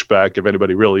the pushback if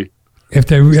anybody really. If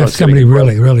somebody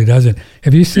really doesn't.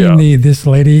 Have you seen this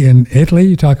lady in Italy?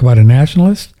 You talk about a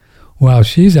nationalist. Wow,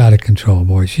 she's out of control,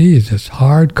 boy. She is just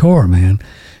hardcore, man.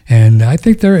 And I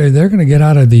think they're going to get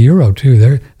out of the euro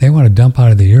too. They want to dump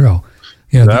out of the euro.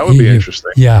 That would be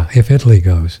interesting. Yeah, if Italy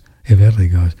goes.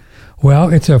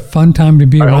 Well, it's a fun time to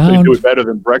be around. I hope they do it better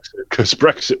than Brexit, because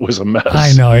Brexit was a mess.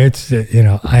 I know. It's,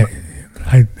 I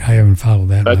haven't followed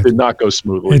that much. That did not go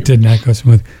smoothly. It did not go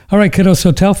smooth. All right, kiddo,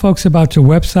 so tell folks about your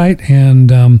website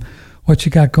and what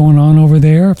you got going on over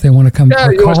there if they want to come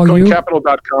or call you.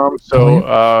 USCoinCapital.com.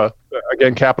 So,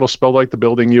 again, capital spelled like the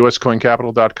building,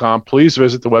 USCoinCapital.com. Please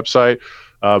visit the website.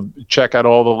 Check out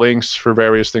all the links for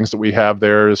various things that we have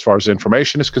there as far as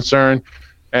information is concerned.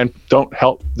 And don't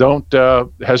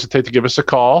hesitate to give us a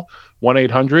call,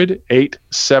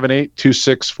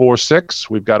 1-800-878-2646.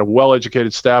 We've got a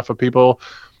well-educated staff of people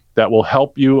that will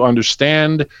help you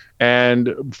understand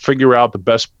and figure out the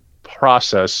best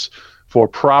process for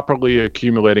properly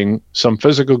accumulating some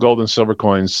physical gold and silver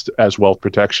coins as wealth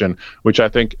protection, which I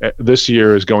think this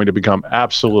year is going to become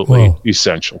absolutely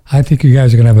essential. I think you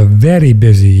guys are going to have a very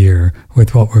busy year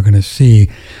with what we're going to see.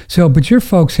 So, but your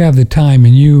folks have the time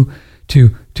and you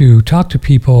to talk to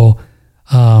people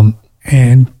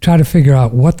and try to figure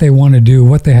out what they want to do,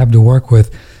 what they have to work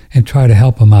with, and try to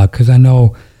help them out. Because I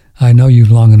know you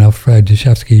long enough, Fred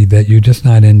Dashefsky, that you're just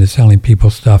not into selling people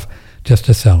stuff just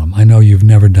to sell them. I know you've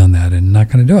never done that and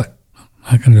not going to do it.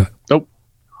 Nope.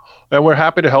 And we're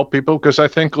happy to help people because I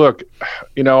think, look,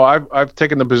 I've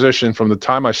taken the position from the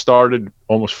time I started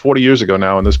almost 40 years ago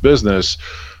now in this business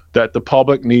that the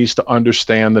public needs to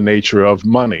understand the nature of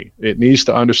money. It needs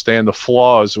to understand the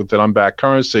flaws with an unbacked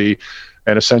currency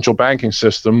and a central banking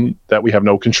system that we have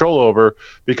no control over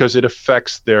because it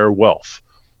affects their wealth.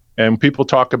 And people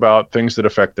talk about things that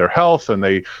affect their health and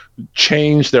they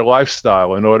change their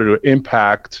lifestyle in order to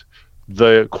impact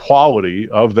the quality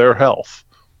of their health.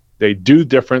 They do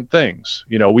different things.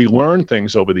 We learn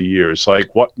things over the years,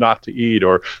 like what not to eat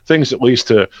or things at least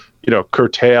to,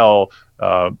 curtail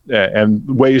and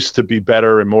ways to be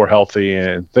better and more healthy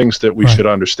and things that we should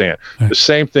understand. Right. The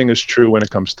same thing is true when it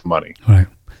comes to money. Right.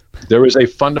 There is a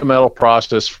fundamental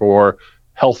process for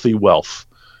healthy wealth.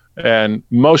 And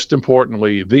most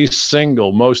importantly, the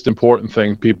single most important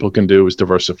thing people can do is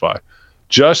diversify.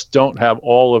 Just don't have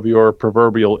all of your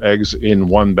proverbial eggs in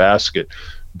one basket.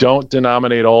 Don't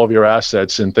denominate all of your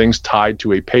assets in things tied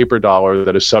to a paper dollar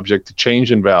that is subject to change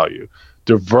in value.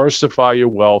 Diversify your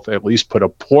wealth, at least put a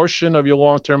portion of your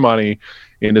long-term money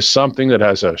into something that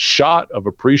has a shot of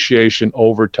appreciation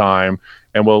over time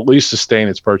and will at least sustain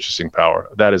its purchasing power.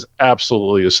 That is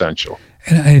absolutely essential.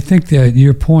 And I think that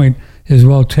your point is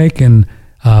well taken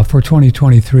for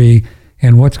 2023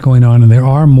 and what's going on. And there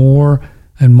are more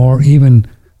and more even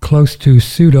close to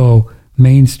pseudo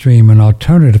mainstream and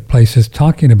alternative places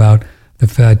talking about the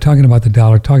Fed, talking about the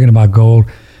dollar, talking about gold.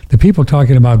 The people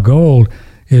talking about gold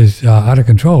is out of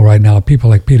control right now. People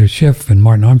like Peter Schiff and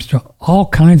Martin Armstrong, all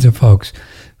kinds of folks.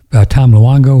 Tom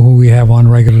Luongo, who we have on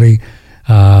regularly,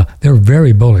 they're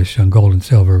very bullish on gold and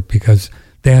silver because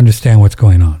they understand what's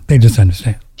going on. They just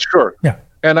understand. Sure. Yeah.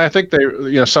 And I think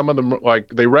some of them,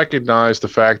 they recognize the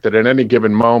fact that at any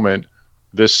given moment,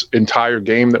 this entire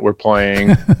game that we're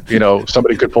playing,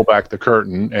 somebody could pull back the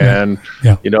curtain and,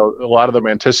 a lot of them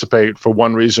anticipate for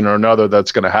one reason or another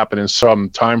that's going to happen in some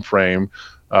time frame.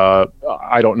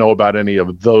 I don't know about any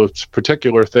of those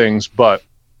particular things, but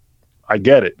I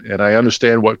get it. And I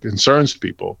understand what concerns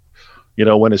people.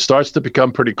 When it starts to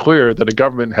become pretty clear that a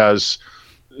government has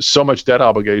so much debt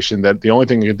obligation that the only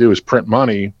thing you can do is print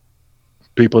money,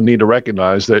 people need to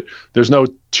recognize that there's no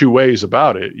two ways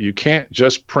about it. You can't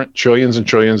just print trillions and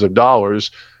trillions of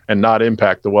dollars and not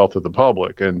impact the wealth of the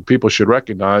public. And people should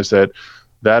recognize that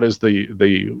that is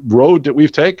the road that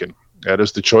we've taken. That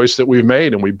is the choice that we've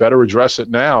made, and we better address it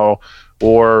now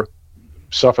or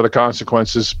suffer the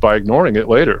consequences by ignoring it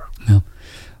later. Yeah.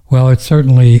 Well, it's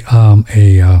certainly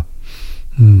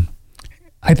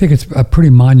I think it's a pretty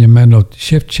monumental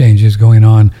shift changes going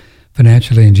on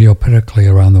financially and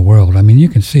geopolitically around the world. I mean, you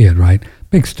can see it, right?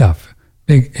 Big stuff.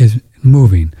 Big is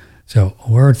moving. So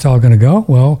where it's all going to go?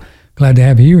 Well, glad to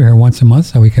have you here once a month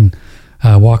so we can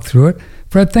walk through it.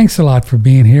 Fred, thanks a lot for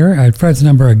being here. Fred's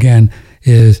number again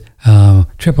is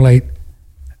 888.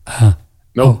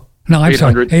 No, I'm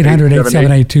sorry.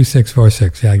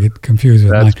 800-878-2646. Yeah, I get confused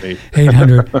with mine.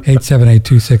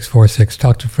 800-878-2646.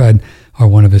 Talk to Fred or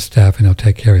one of his staff, and he'll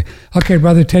take care of you. Okay,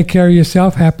 brother, take care of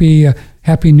yourself. Happy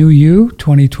New Year,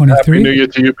 2023. Happy New Year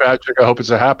to you, Patrick. I hope it's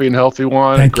a happy and healthy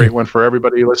one. Thank Great you. one for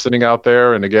everybody listening out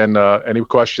there. And again, any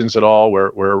questions at all,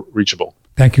 we're reachable.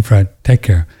 Thank you, Fred. Take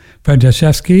care. Fred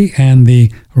Dashefsky and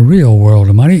the Real World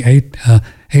of Money,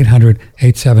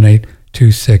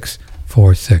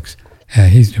 800-878-2646.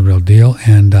 He's the real deal,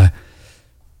 and I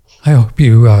hope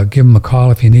you give him a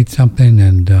call if you need something,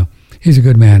 and he's a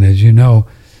good man, as you know.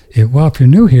 If you're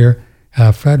new here,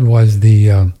 Fred was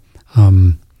the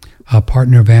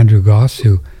partner of Andrew Goss,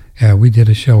 who we did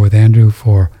a show with Andrew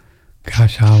for,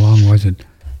 how long was it?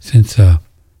 Since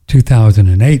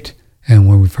 2008, and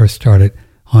when we first started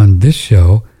on this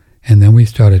show, and then we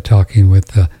started talking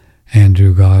with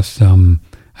Andrew Goss,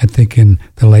 I think in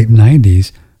the late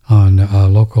 90s on a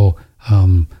local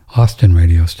Austin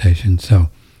radio station.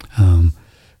 So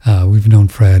we've known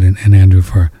Fred and Andrew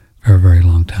for for a very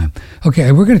long time.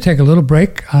 Okay, we're going to take a little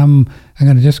break. I'm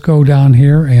going to just go down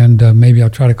here, and maybe I'll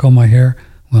try to comb my hair.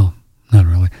 Well, not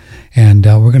really. And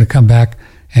we're going to come back,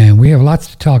 and we have lots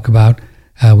to talk about.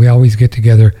 We always get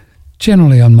together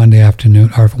generally on Monday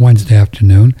afternoon or Wednesday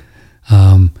afternoon.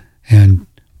 And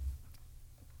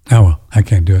oh, well, I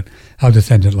can't do it. I'll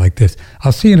just end it like this.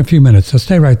 I'll see you in a few minutes, so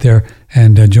stay right there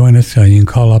and join us. You can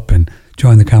call up and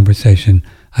join the conversation.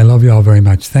 I love you all very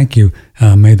much. Thank you.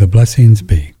 May the blessings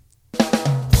be.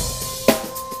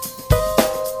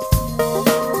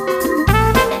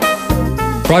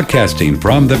 Broadcasting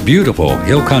from the beautiful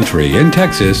Hill Country in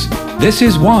Texas, this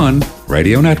is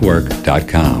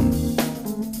OneRadioNetwork.com.